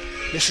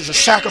 This is a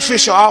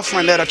sacrificial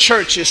offering that a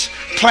church is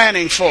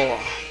planning for.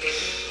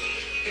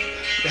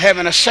 They're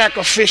having a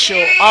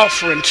sacrificial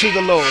offering to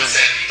the Lord.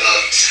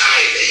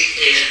 Tithing,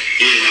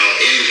 in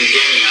the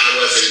beginning I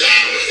wasn't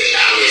down with it.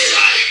 I was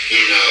like,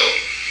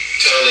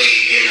 totally,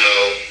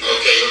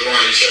 okay, we're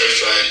going to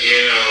church, but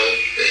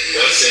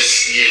what's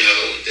this,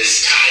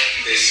 this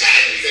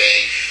tithing thing?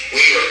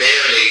 We were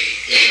barely,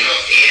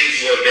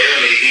 ends were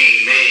barely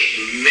being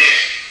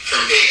met from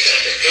paycheck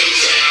to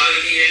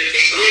paycheck.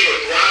 We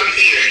were robbing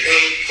Peter to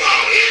pay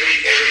Paul every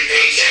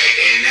paycheck,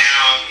 and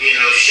now,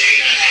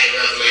 Shane had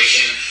a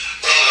revelation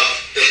of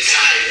the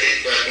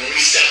tithing. But when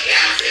we stepped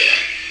out there,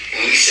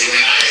 when we stepped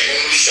out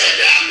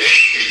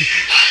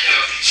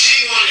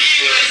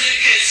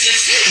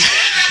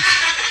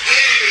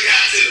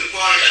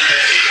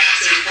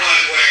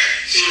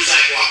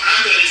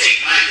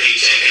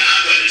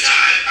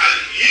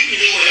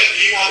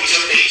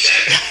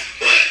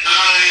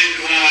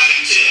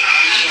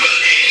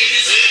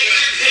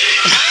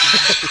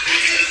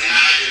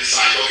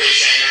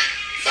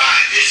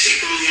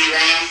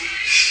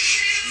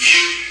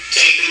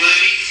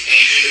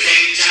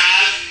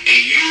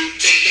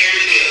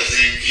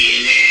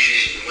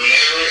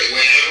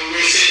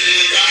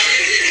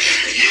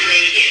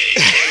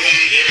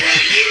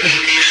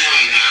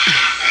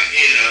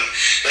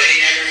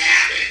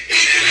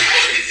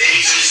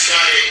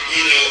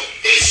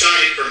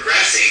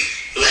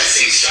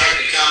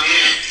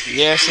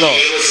Yes, Lord.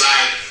 It was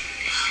like,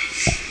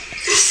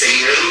 this thing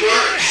really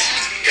works.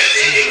 Because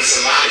it was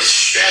a lot of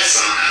stress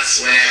on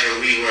us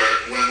when we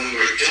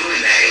were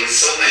doing that. It was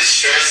so much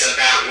stress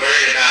about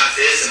worrying about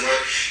this and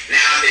work.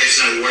 Now there's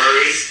no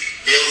worries.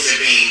 Bills are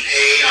being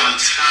paid on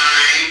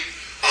time,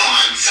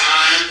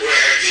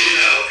 where,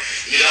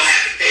 you don't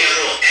have to pay a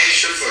little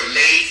extra for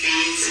late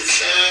fees and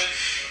stuff.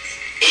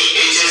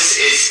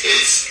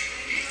 It's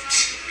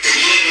the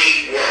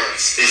giving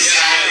works. This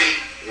tithing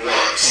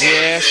works.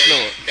 Yes,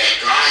 Everything Lord. that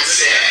God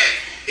said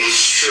is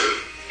true.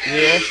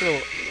 Yes,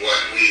 Lord.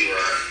 What we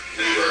were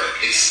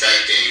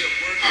expecting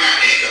on our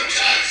income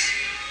tax.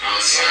 I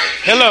was like,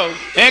 Hello,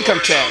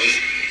 income tax.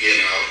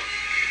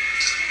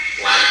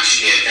 Why don't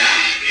you get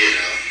that?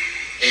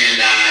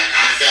 And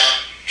I felt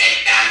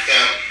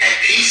at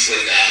peace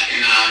with that,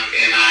 and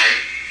I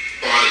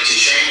brought it to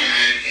Shana,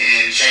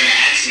 and Shana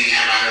asked me,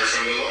 have I heard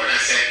from the Lord? I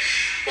said,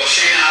 well,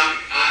 Shana,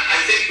 I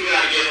think we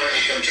ought to give her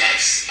income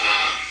tax.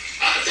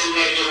 I think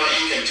we ought to give her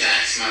income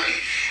tax money.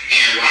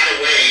 And right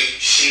away,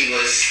 she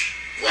was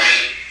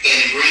right in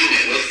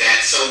agreement with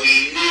that. So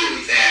we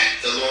knew that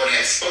the Lord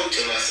had spoke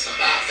to us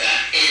about that.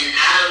 And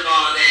out of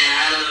all that,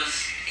 out of,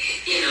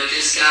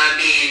 just God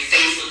being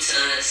faithful to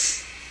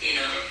us,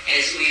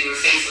 as we were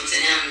faithful to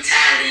Him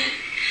tithing,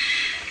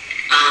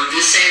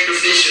 this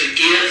sacrificial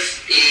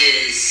gift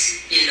is,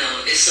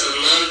 it's a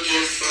love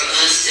gift for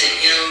us to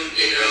Him.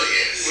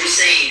 We're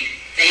saying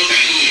thank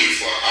you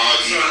for all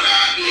you've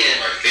done.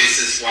 Yeah. Lord. This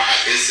is why.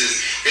 This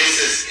is.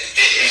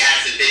 It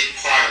has a big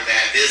part of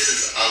that. This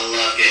is a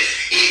love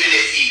gift. Even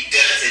if He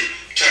doesn't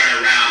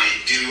turn around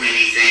and do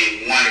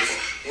anything wonderful,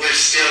 we're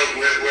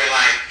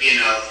like,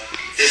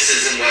 this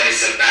isn't what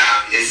it's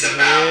about. It's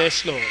about,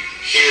 Yes, Lord.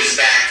 here's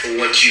back for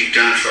what you've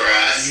done for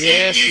us.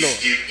 Yes, you,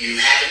 Lord. You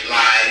haven't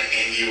lied,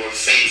 and you were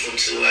faithful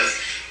to us.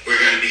 We're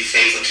going to be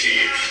faithful to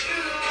you.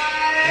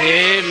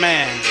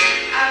 Amen.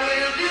 I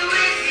will be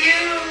with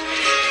you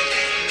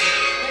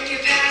when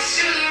you pass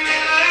through the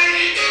river.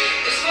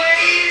 There's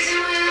ways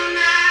that will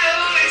not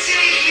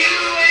overtake you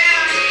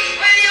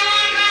when you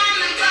walk on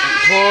the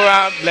fire. Pour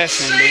out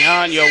blessing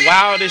beyond your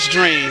wildest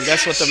dreams.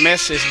 That's what the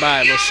Message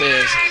Bible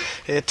says.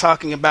 They're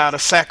talking about a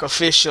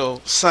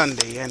sacrificial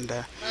Sunday. And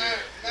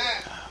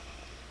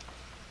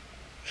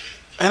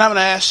I'm going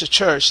to ask the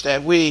church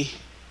that we,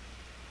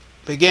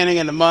 beginning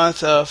in the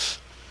month of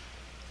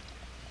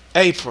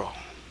April,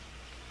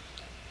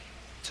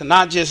 to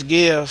not just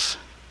give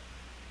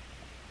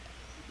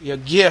your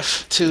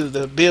gift to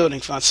the building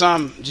fund.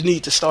 Some you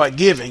need to start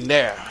giving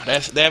there.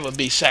 That would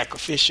be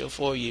sacrificial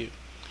for you.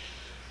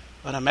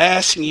 But I'm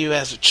asking you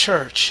as a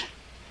church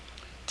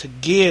to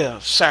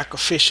give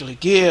sacrificially,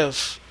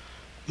 give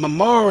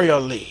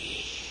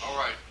memorially. All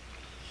right.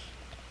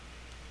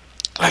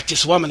 Like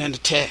this woman in the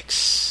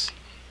text.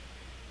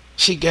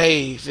 She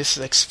gave this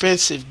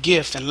expensive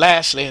gift. And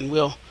lastly, and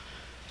we'll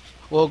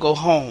go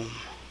home,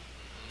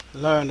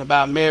 learn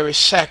about Mary's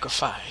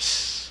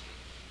sacrifice.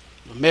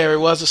 Mary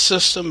was a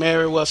sister.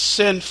 Mary was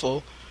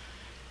sinful.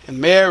 And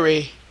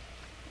Mary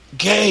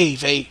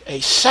gave a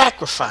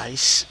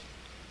sacrifice.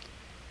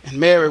 And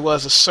Mary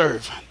was a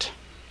servant.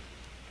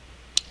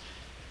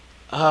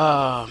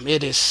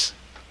 It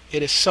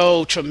is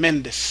so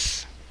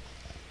tremendous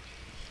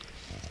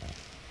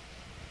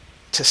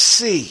to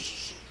see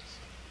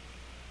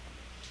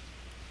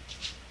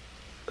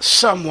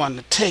someone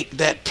to take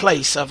that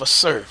place of a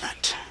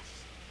servant,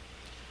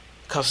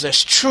 because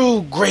there's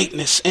true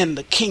greatness in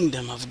the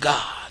kingdom of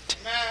God.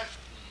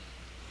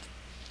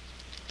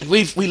 And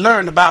we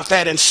learned about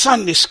that in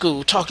Sunday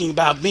school, talking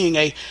about being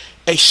a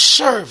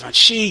servant.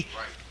 She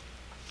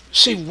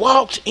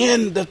walked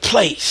in the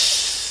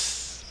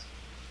place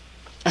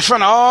in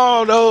front of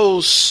all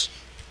those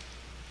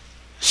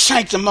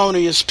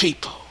sanctimonious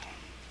people.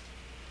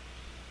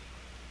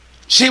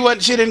 She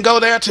didn't go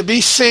there to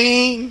be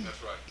seen.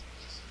 That's right.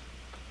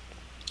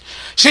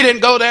 She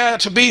didn't go there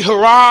to be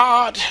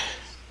hurrah'd.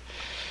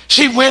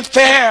 She went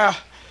there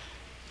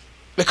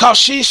because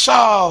she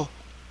saw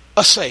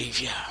a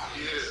Savior.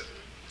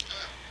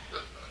 Yeah.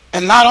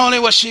 And not only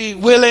was she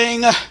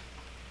willing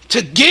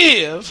to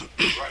give,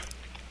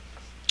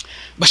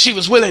 but she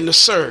was willing to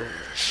serve.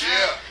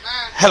 Yeah.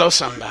 Hello,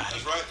 somebody.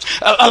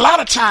 That's right. A lot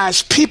of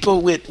times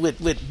people with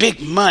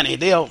big money,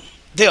 they'll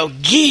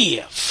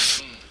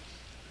give,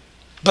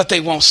 but they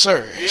won't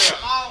serve. Yeah.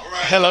 All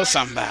right. Hello,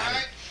 somebody.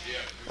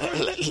 Yeah.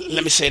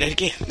 Let me say that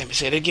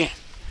again.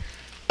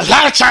 A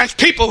lot of times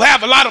people who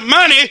have a lot of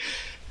money,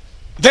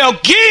 they'll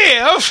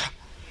give,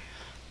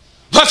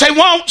 but they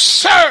won't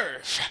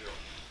serve.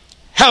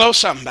 Hello,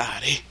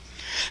 somebody.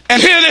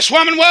 And here this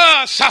woman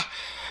was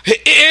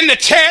in the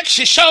text.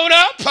 She showed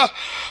up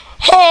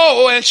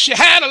Oh, and she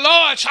had a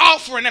large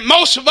offering, and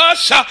most of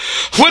us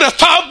would have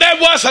thought that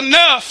was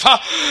enough.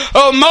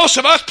 Most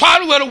of us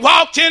probably would have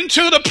walked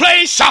into the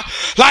place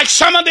like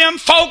some of them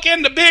folk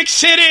in the big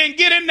city and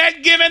get in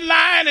that giving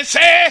line and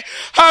say,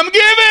 I'm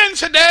giving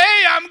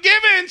today. I'm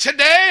giving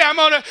today. I'm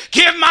going to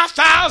give my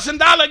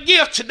 $1,000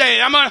 gift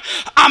today. I'm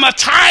a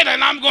tithe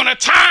and I'm going to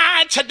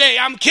tithe today.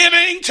 I'm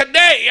giving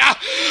today.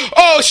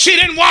 Oh, she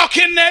didn't walk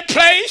in that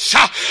place,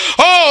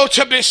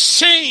 to be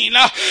seen.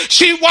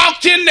 She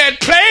walked in that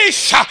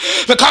place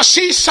because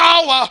she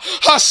saw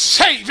her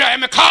Savior,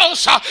 and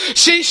because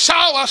she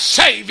saw a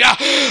Savior,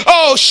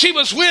 she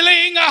was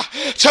willing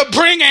to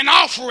bring an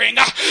offering.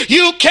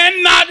 You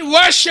cannot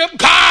worship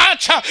God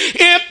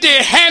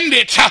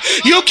empty-handed.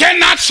 You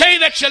cannot say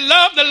that you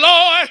love the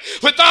Lord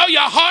with all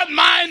your heart,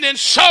 mind, and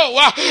soul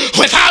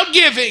without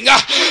giving.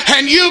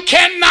 And you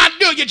cannot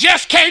do it. You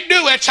just can't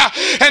do it.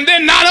 And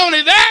then not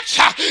only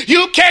that,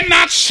 you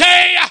cannot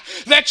say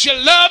that you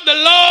love the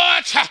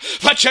Lord,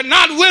 but you're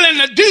not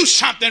willing to do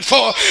something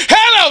for.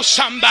 Hello,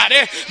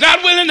 somebody.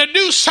 Not willing to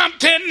do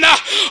something,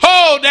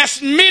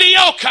 that's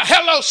mediocre.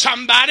 Hello,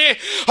 somebody.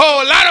 A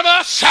lot of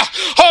us,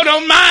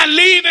 don't mind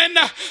leaving,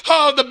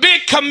 the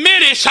big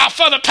committees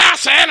for the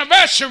pastor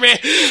anniversary.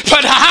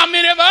 But how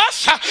many of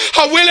us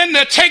are willing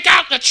to take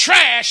out the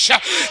trash?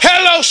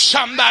 Hello,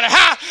 somebody.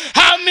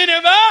 How many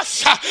of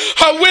us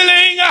are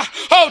willing,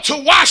 to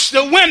wash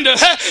the windows?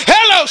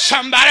 Hello,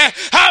 somebody.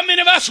 How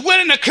many of us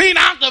willing to clean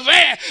out the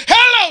van?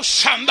 Hello,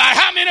 somebody.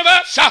 How many of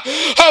us are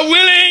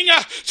willing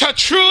to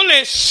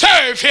truly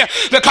serve him?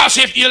 Because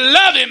if you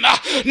love him,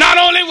 not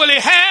only will he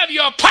have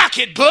your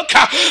pocketbook,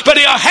 but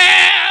he'll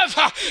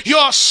have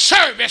your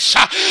service.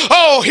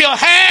 He'll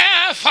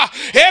have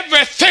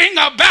everything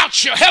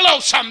about you. Hello,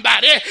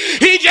 somebody.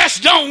 He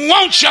just don't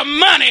want your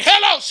money.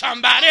 Hello,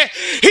 somebody.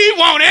 He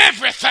want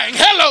everything.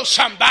 Hello,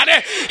 somebody.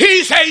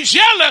 He's a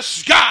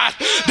jealous God.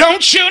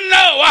 Don't you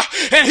know?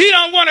 And he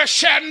don't want to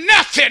share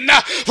nothing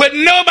with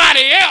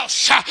nobody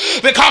else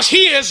because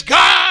he is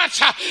God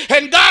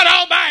and God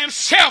all by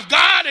himself.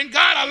 God and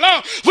God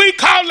alone. We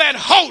call that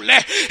holy.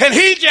 And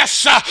he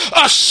just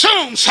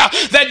assumes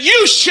that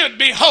you should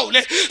be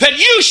holy, that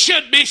you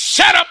should be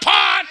set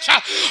apart,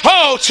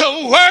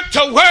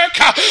 to work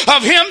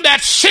of him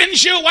that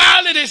sends you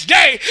while it is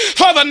day.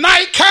 For the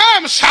night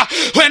comes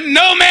when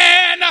no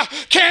man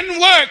can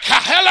work.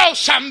 Hello,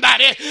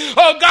 somebody.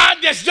 God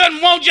just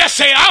doesn't want just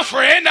an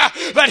offering,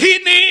 but he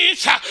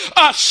needs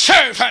a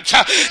servant.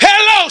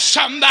 Hello,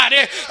 somebody.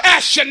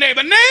 Ask your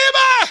neighbor,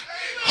 neighbor,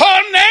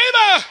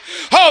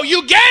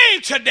 you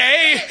gave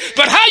today,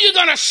 but how you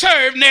going to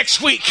serve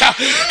next week?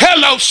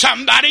 Hello,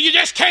 somebody. You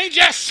just can't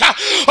just,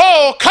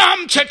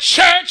 come to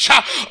church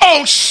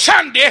on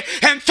Sunday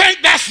and think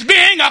that's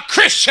being a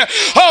Christian.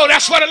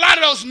 That's what a lot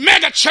of those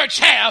mega church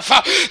have.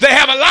 They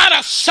have a lot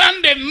of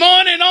Sunday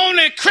morning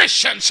only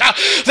Christians.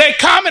 They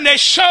come and they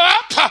show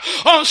up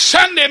on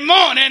Sunday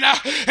morning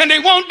and they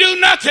won't do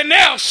nothing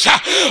else.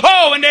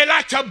 And they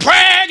like to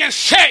brag and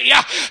say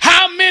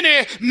how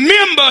many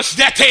members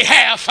that they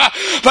have.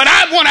 But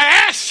I want to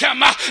ask them,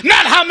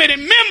 not how many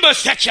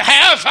members that you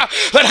have,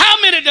 but how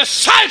many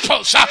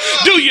disciples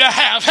do you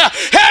have?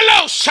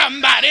 Hello,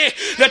 somebody.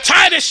 The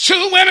Titus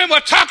 2 women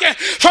were talking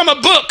from a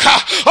book.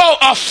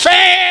 A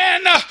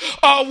fan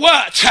or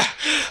what?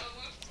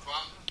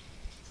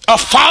 A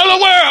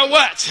follower or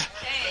what?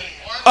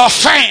 A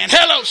fan.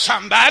 Hello,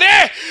 somebody.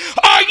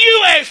 Are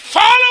you a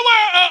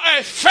follower or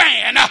a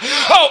fan?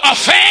 A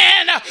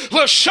fan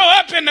will show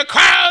up in the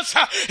crowds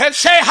and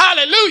say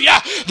hallelujah.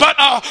 But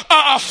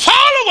a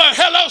follower,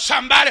 hello,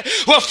 somebody,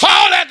 will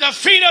fall at the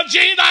feet of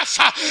Jesus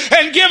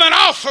and give an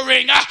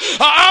offering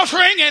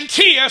in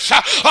tears,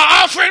 an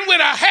offering with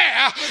a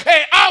hair,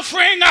 an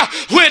offering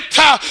with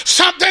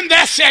something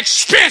that's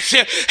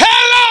expensive.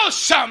 Hello,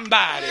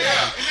 somebody.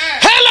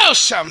 Hello,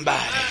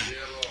 somebody.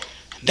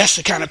 That's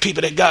the kind of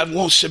people that God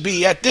wants to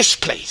be at this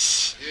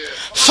place.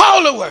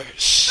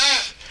 Followers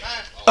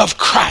of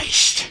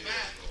Christ.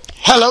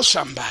 Hello,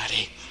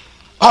 somebody.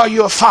 Are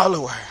you a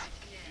follower?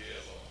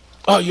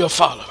 Are you a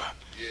follower?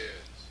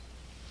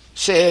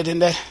 Said in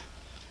that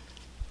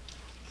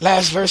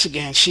last verse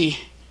again,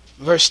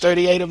 verse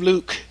 38 of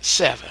Luke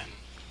 7.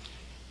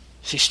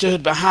 She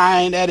stood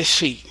behind at his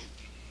feet,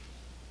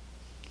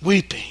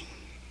 weeping.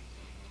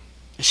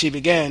 And she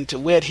began to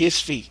wet his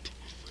feet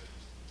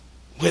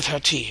with her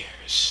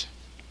tears,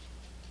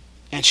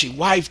 and she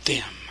wiped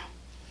them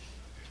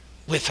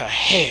with her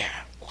hair.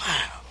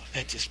 Wow,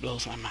 that just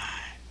blows my mind.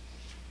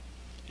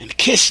 And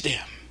kissed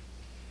them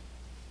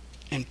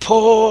and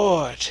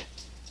poured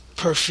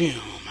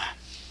perfume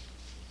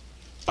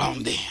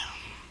on them.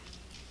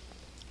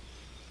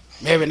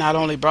 Mary not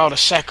only brought a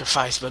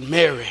sacrifice, but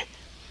Mary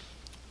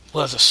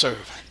was a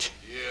servant.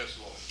 Yes,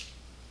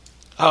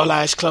 Lord. All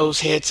eyes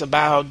closed, heads are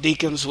bowed.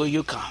 Deacons, will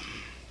you come?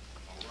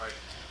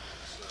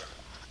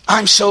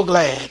 I'm so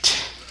glad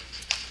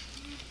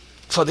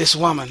for this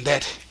woman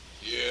that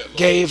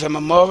gave a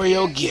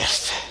memorial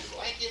gift.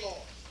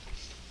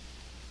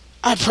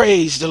 I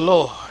praise the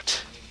Lord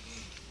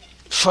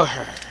for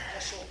her.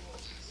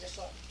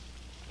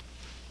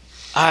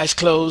 eyes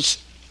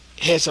closed,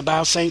 heads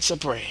bowed, saints are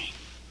praying.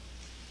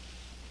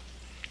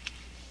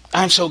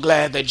 I'm so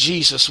glad that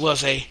Jesus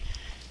was a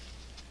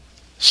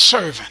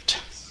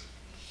servant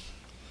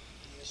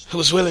who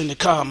was willing to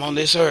come on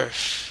this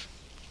earth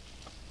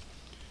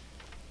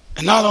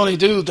and not only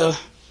do the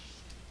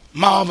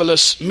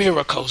marvelous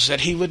miracles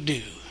that he would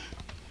do,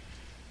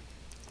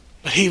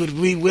 but he would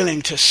be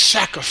willing to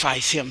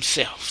sacrifice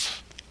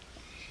himself,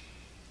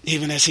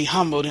 even as he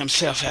humbled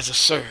himself as a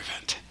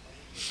servant.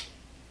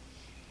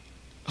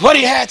 What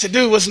he had to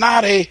do was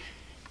not an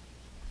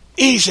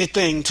easy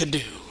thing to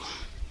do.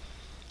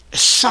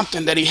 It's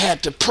something that he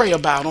had to pray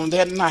about on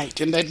that night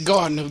in that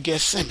Garden of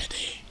Gethsemane.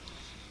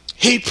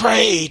 He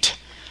prayed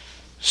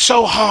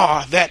so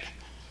hard that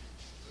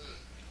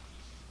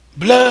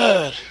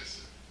blood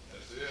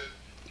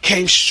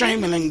came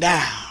streaming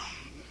down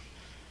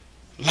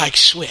like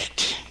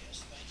sweat.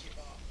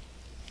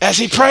 As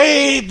he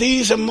prayed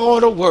these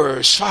immortal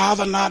words,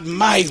 Father, not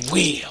my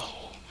will.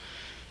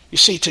 You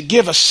see, to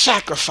give a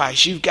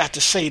sacrifice, you've got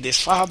to say this,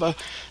 Father,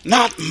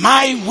 not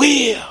my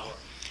will,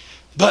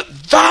 but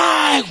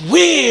thy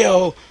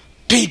will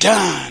be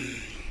done.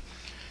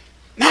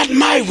 Not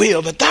my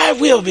will, but thy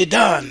will be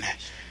done.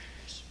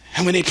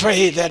 And when he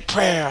prayed that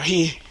prayer,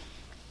 he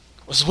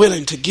was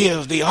willing to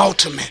give the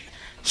ultimate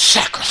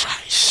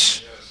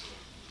sacrifice.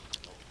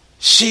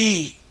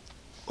 He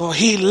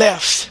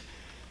left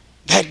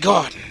that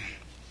garden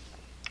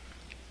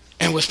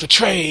and was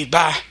betrayed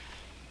by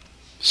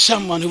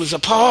someone who was a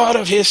part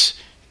of his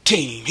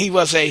team. He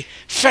was a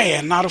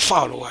fan, not a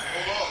follower.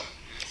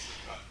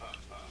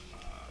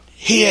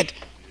 He had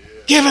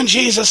given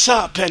Jesus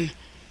up, and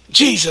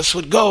Jesus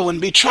would go and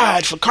be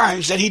tried for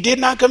crimes that he did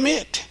not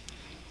commit.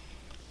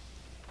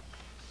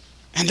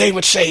 And they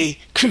would say,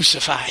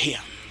 crucify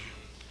him.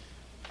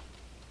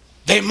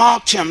 They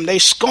mocked him, they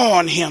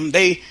scorned him,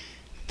 they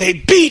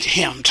beat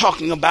him,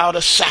 talking about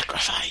a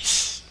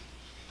sacrifice.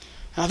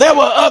 Now, there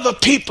were other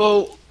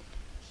people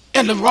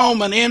in the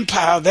Roman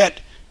Empire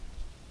that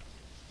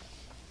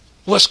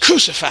was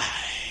crucified.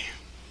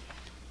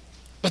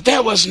 But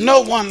there was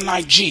no one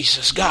like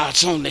Jesus,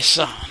 God's only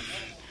Son.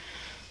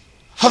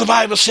 For the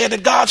Bible said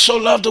that God so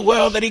loved the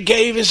world that he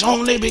gave his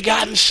only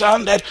begotten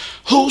Son, that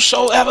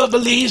whosoever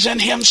believes in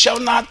him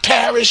shall not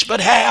perish but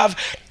have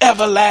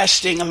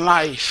everlasting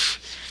life.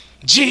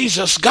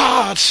 Jesus,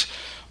 God's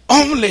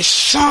only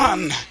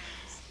Son,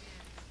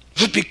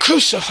 would be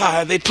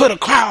crucified. They put a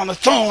crown of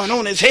thorn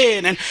on his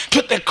head and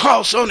put that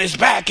cross on his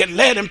back and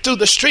led him through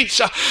the streets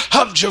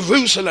of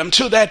Jerusalem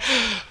to that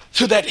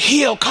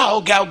hill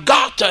called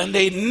Golgotha, and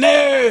they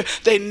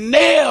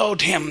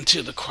nailed him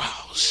to the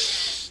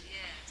cross.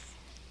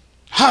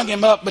 Hung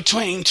him up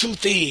between two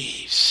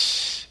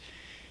thieves.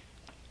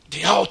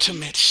 The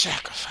ultimate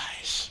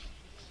sacrifice.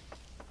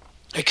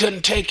 They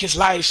couldn't take his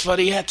life, but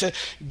he had to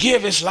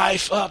give his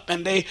life up,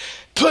 and they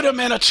put him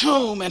in a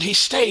tomb, and he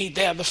stayed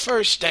there the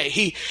first day.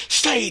 He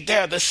stayed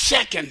there the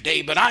second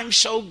day. But I'm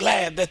so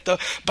glad that the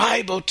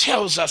Bible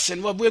tells us,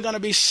 and what we're going to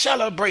be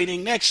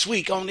celebrating next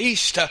week on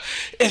Easter,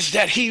 is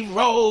that he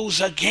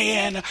rose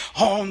again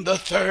on the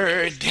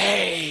third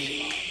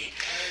day.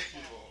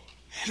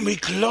 And we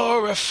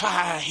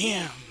glorify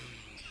him.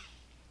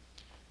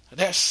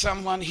 There's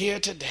someone here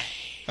today.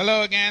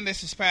 Hello again,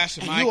 this is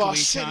Pastor Michael You are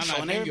Eaton.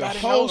 sinful, and I'm your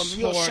everybody knows host him.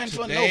 You're for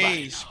sinful,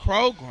 today's nobody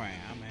program.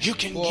 And You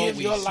can before give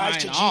we your life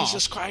to sign off,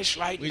 Jesus Christ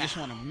right we now. just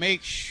want to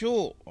make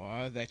sure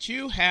that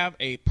you have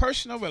a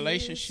personal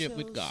relationship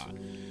with God.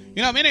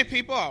 You know, many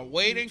people are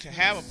waiting to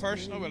have a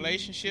personal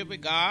relationship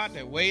with God.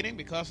 They're waiting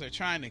because they're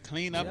trying to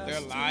clean up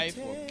their life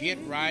or get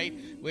right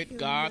with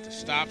God, to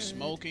stop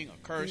smoking or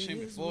cursing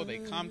before they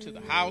come to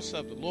the house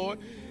of the Lord.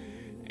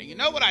 And you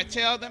know what I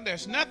tell them?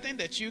 There's nothing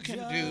that you can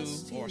do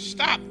or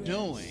stop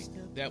doing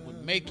that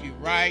would make you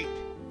right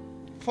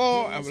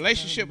for a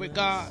relationship with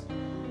God.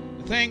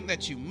 The thing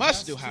that you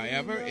must do,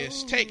 however,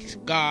 is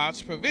take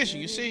God's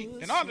provision. You see,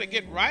 in order to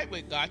get right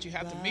with God, you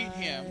have to meet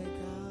him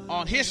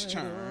on his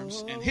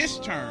terms, and his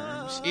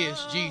terms is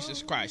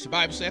Jesus Christ. The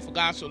Bible said, for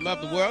God so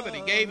loved the world that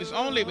he gave his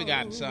only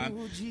begotten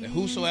Son, that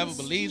whosoever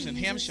believes in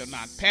him shall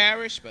not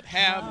perish but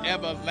have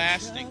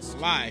everlasting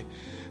life.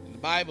 And the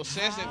Bible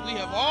says that we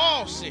have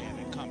all sinned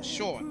and come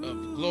short of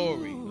the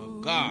glory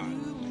of God.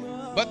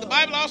 But the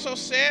Bible also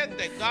said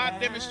that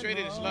God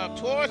demonstrated his love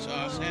towards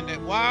us, and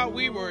that while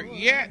we were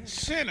yet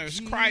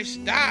sinners,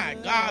 Christ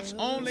died. God's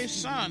only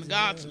Son,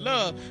 God's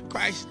love,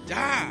 Christ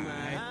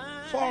died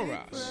for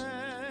us.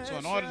 So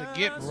in order to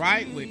get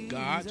right with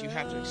God, you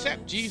have to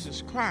accept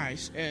Jesus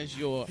Christ as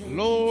your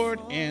Lord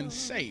and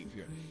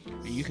Savior.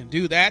 And you can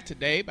do that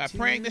today by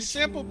praying this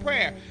simple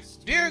prayer.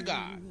 Dear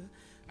God,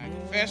 I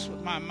confess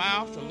with my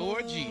mouth the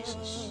Lord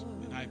Jesus,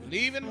 and I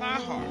believe in my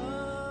heart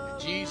that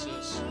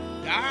Jesus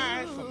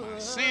died for my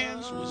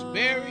sins, was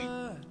buried,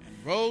 and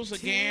rose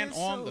again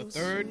on the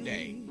third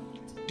day.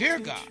 Dear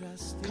God,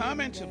 come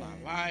into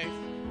my life,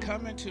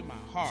 come into my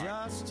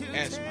heart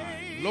as my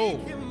Lord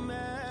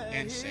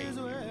and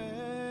Savior.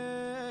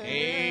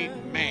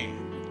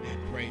 Amen.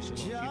 and praise the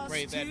Lord. If you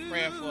prayed that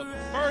prayer for the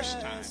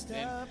first time,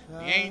 then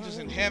the angels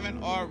in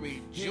heaven are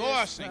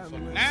rejoicing, for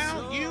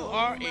now you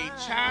are a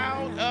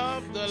child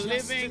of the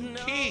living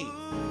King.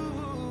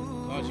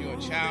 Because you're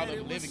a child of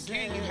the living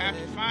King, you have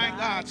to find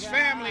God's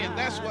family, and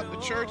that's what the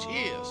church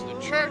is. The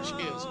church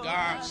is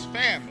God's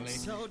family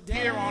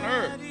here on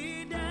earth.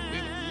 We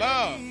would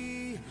love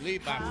to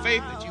believe by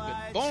faith that you've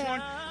been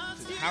born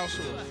to the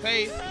household of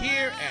faith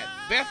here at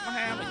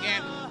Bethlehem.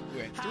 Again,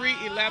 we're at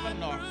 311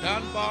 North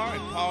Dunbar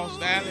in Pauls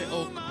Valley,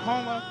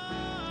 Oklahoma,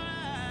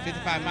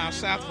 55 miles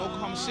south of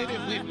Oklahoma City.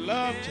 We'd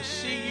love to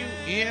see you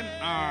in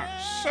our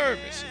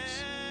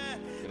services.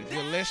 But if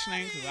you're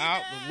listening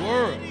throughout the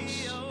world,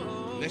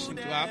 listening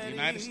throughout the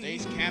United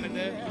States,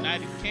 Canada,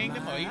 United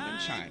Kingdom, or even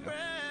China,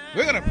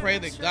 we're going to pray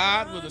that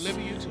God will deliver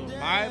you to a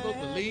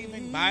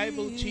Bible-believing,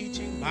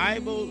 Bible-teaching,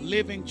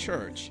 Bible-living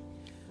church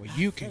where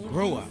you can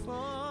grow up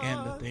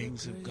in the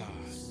things of God.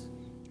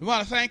 We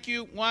want to thank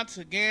you once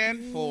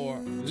again for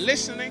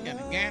listening. And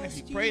again, if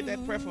you prayed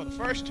that prayer for the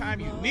first time,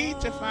 you need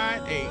to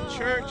find a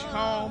church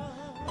home.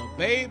 A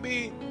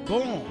baby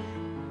born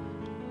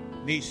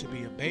needs to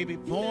be a baby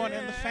born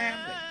in the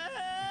family,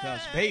 because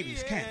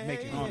babies can't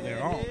make it on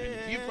their own. And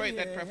if you prayed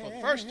that prayer for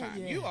the first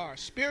time, you are a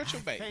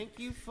spiritual baby, and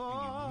you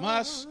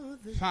must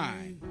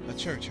find a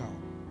church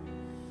home.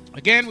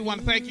 Again, we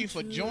want to thank you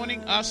for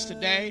joining us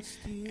today,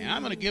 and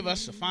I'm going to give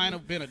us the final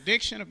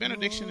benediction. A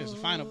benediction is the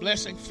final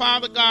blessing.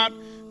 Father God,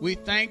 we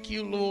thank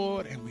you,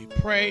 Lord, and we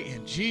pray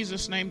in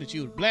Jesus' name that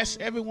you would bless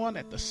everyone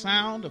at the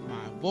sound of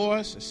my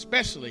voice,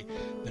 especially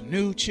the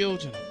new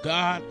children of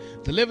God.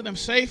 Deliver them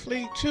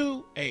safely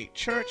to a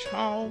church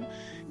home,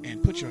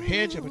 and put your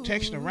hedge of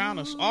protection around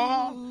us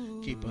all.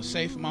 Keep us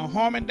safe from all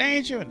harm and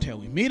danger until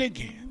we meet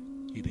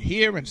again, either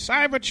here in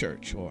Cyber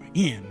Church or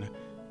in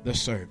the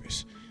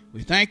service.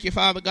 We thank you,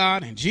 Father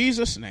God, in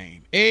Jesus'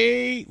 name.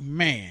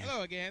 Amen.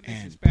 Hello again.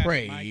 This is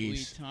Pastor Mike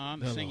Wheaton,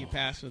 the senior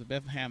pastor of the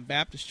Bethlehem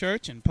Baptist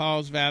Church in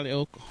Pauls Valley,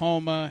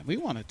 Oklahoma. We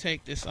want to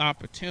take this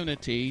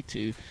opportunity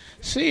to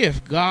see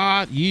if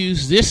God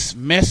used this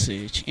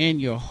message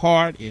in your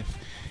heart, if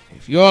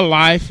your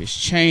life is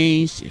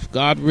changed, if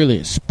God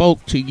really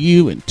spoke to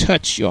you and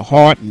touched your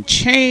heart and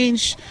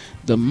changed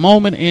the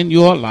moment in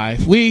your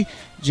life. We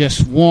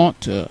just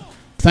want to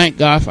thank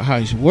God for how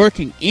he's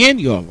working in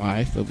your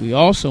life, but we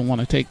also want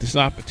to take this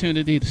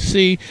opportunity to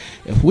see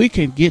if we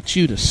can get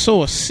you to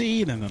sow a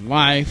seed in the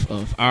life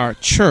of our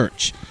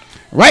church.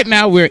 Right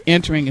now we're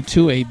entering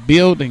into a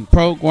building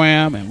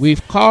program, and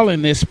we've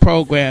calling this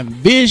program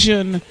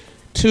Vision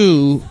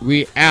to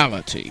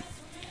Reality.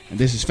 And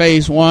this is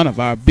phase 1 of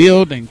our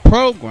building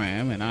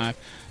program, and I've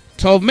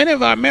told many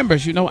of our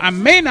members, I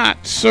may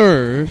not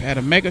serve at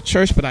a mega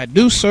church, but I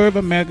do serve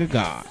a mega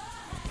God.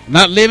 I'm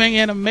not living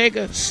in a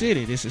mega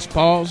city. This is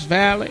Pauls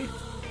Valley.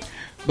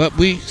 But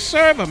we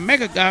serve a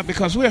mega God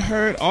because we're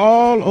heard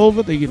all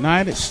over the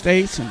United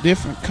States and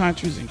different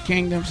countries and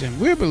kingdoms, and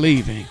we're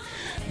believing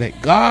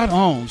that God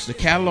owns the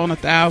cattle on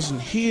 1,000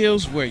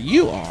 hills where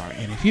you are.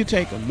 And if you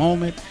take a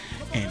moment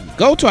and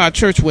go to our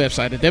church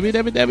website at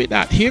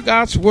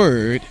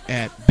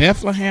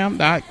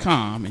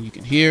www.heargodsword@bethlehem.com, and you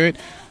can hear it.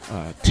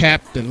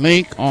 Tap the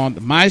link on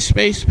the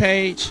MySpace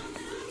page,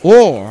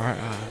 or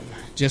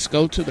just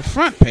go to the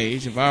front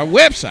page of our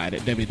website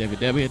at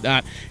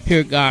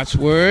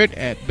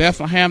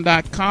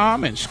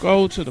www.heargodsword@bethlehem.com and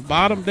scroll to the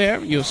bottom there.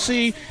 You'll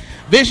see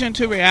Vision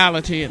to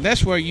Reality, and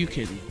that's where you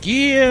can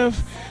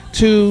give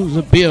to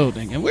the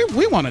building. And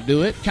we want to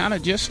do it kind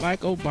of just like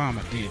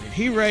Obama did it.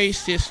 He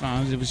raised his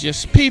funds. It was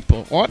just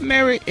people,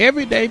 ordinary,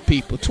 everyday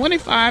people,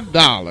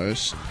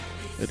 $25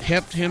 that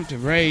helped him to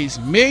raise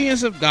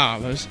millions of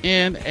dollars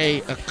in a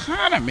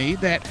economy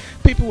that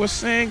people were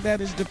saying that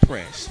is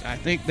depressed. I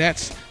think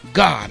that's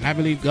God, and I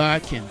believe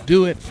God can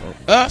do it for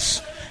us,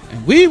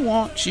 and we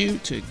want you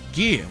to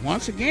give.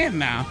 Once again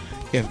now,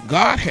 if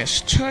God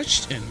has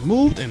touched and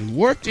moved and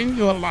worked in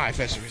your life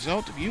as a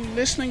result of you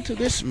listening to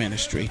this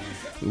ministry,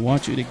 we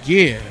want you to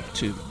give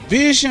to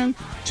Vision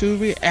to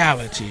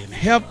Reality and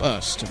help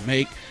us to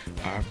make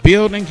our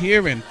building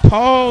here in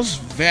Pauls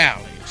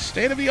Valley,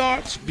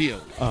 state-of-the-art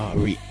build, a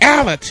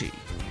reality,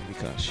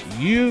 because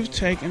you've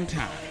taken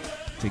time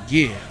to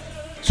give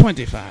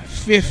 25,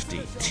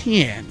 50,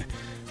 10,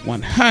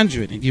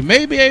 100, and you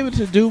may be able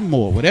to do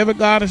more. Whatever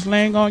God is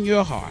laying on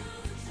your heart,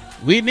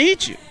 we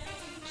need you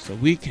so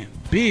we can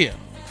build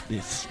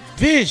this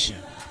vision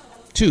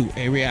to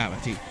a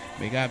reality.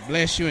 May God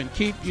bless you and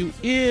keep you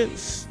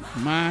is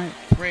my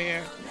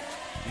prayer.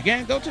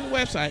 Again, go to the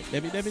website,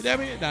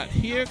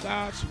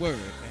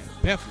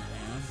 www.heargodsword@bethlehem.com.